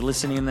that, if you're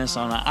listening to this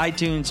on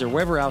iTunes or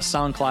wherever else,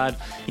 SoundCloud,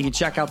 you can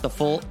check out the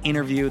full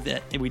interview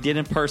that we did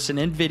in person,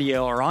 in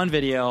video or on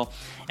video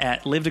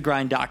at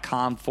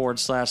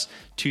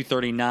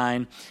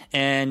livetogrind.com/239.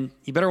 And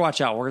you better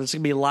watch out. There's going to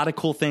be a lot of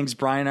cool things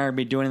Brian and I are going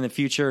to be doing in the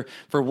future.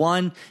 For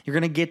one, you're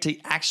going to get to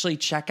actually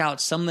check out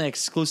some of the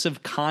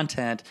exclusive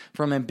content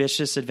from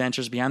Ambitious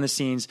Adventures behind the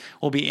scenes.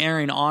 Will be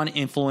airing on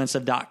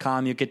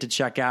Influensive.com. You'll get to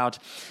check out.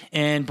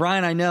 And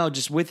Brian, I know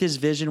just with his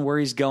vision, where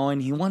he's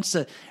going, he wants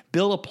to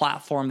build a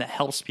platform that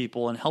helps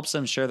people and helps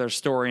them share their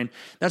story. And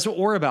that's what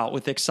we're about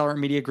with the Accelerant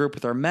Media Group,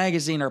 with our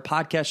magazine, our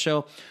podcast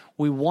show.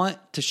 We want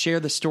to share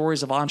the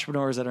stories of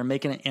entrepreneurs that are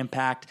making an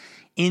impact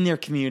in their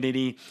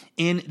community,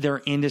 in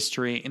their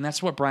industry. And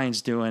that's what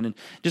Brian's doing. And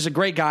just a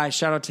great guy.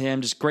 Shout out to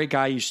him. Just a great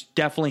guy. You should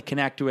definitely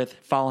connect with.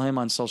 Follow him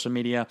on social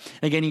media.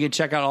 And again, you can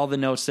check out all the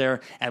notes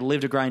there at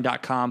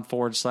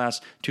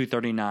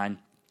livetogrind.com/239.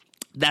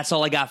 That's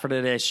all I got for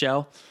today's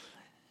show.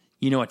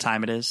 You know what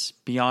time it is.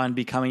 Beyond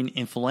becoming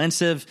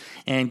influensive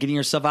and getting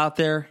yourself out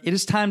there, it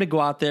is time to go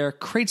out there,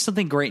 create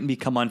something great, and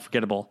become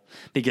unforgettable,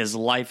 because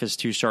life is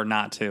too short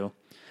not to.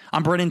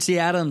 I'm Brendan C.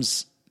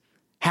 Adams.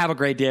 Have a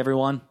great day,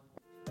 everyone.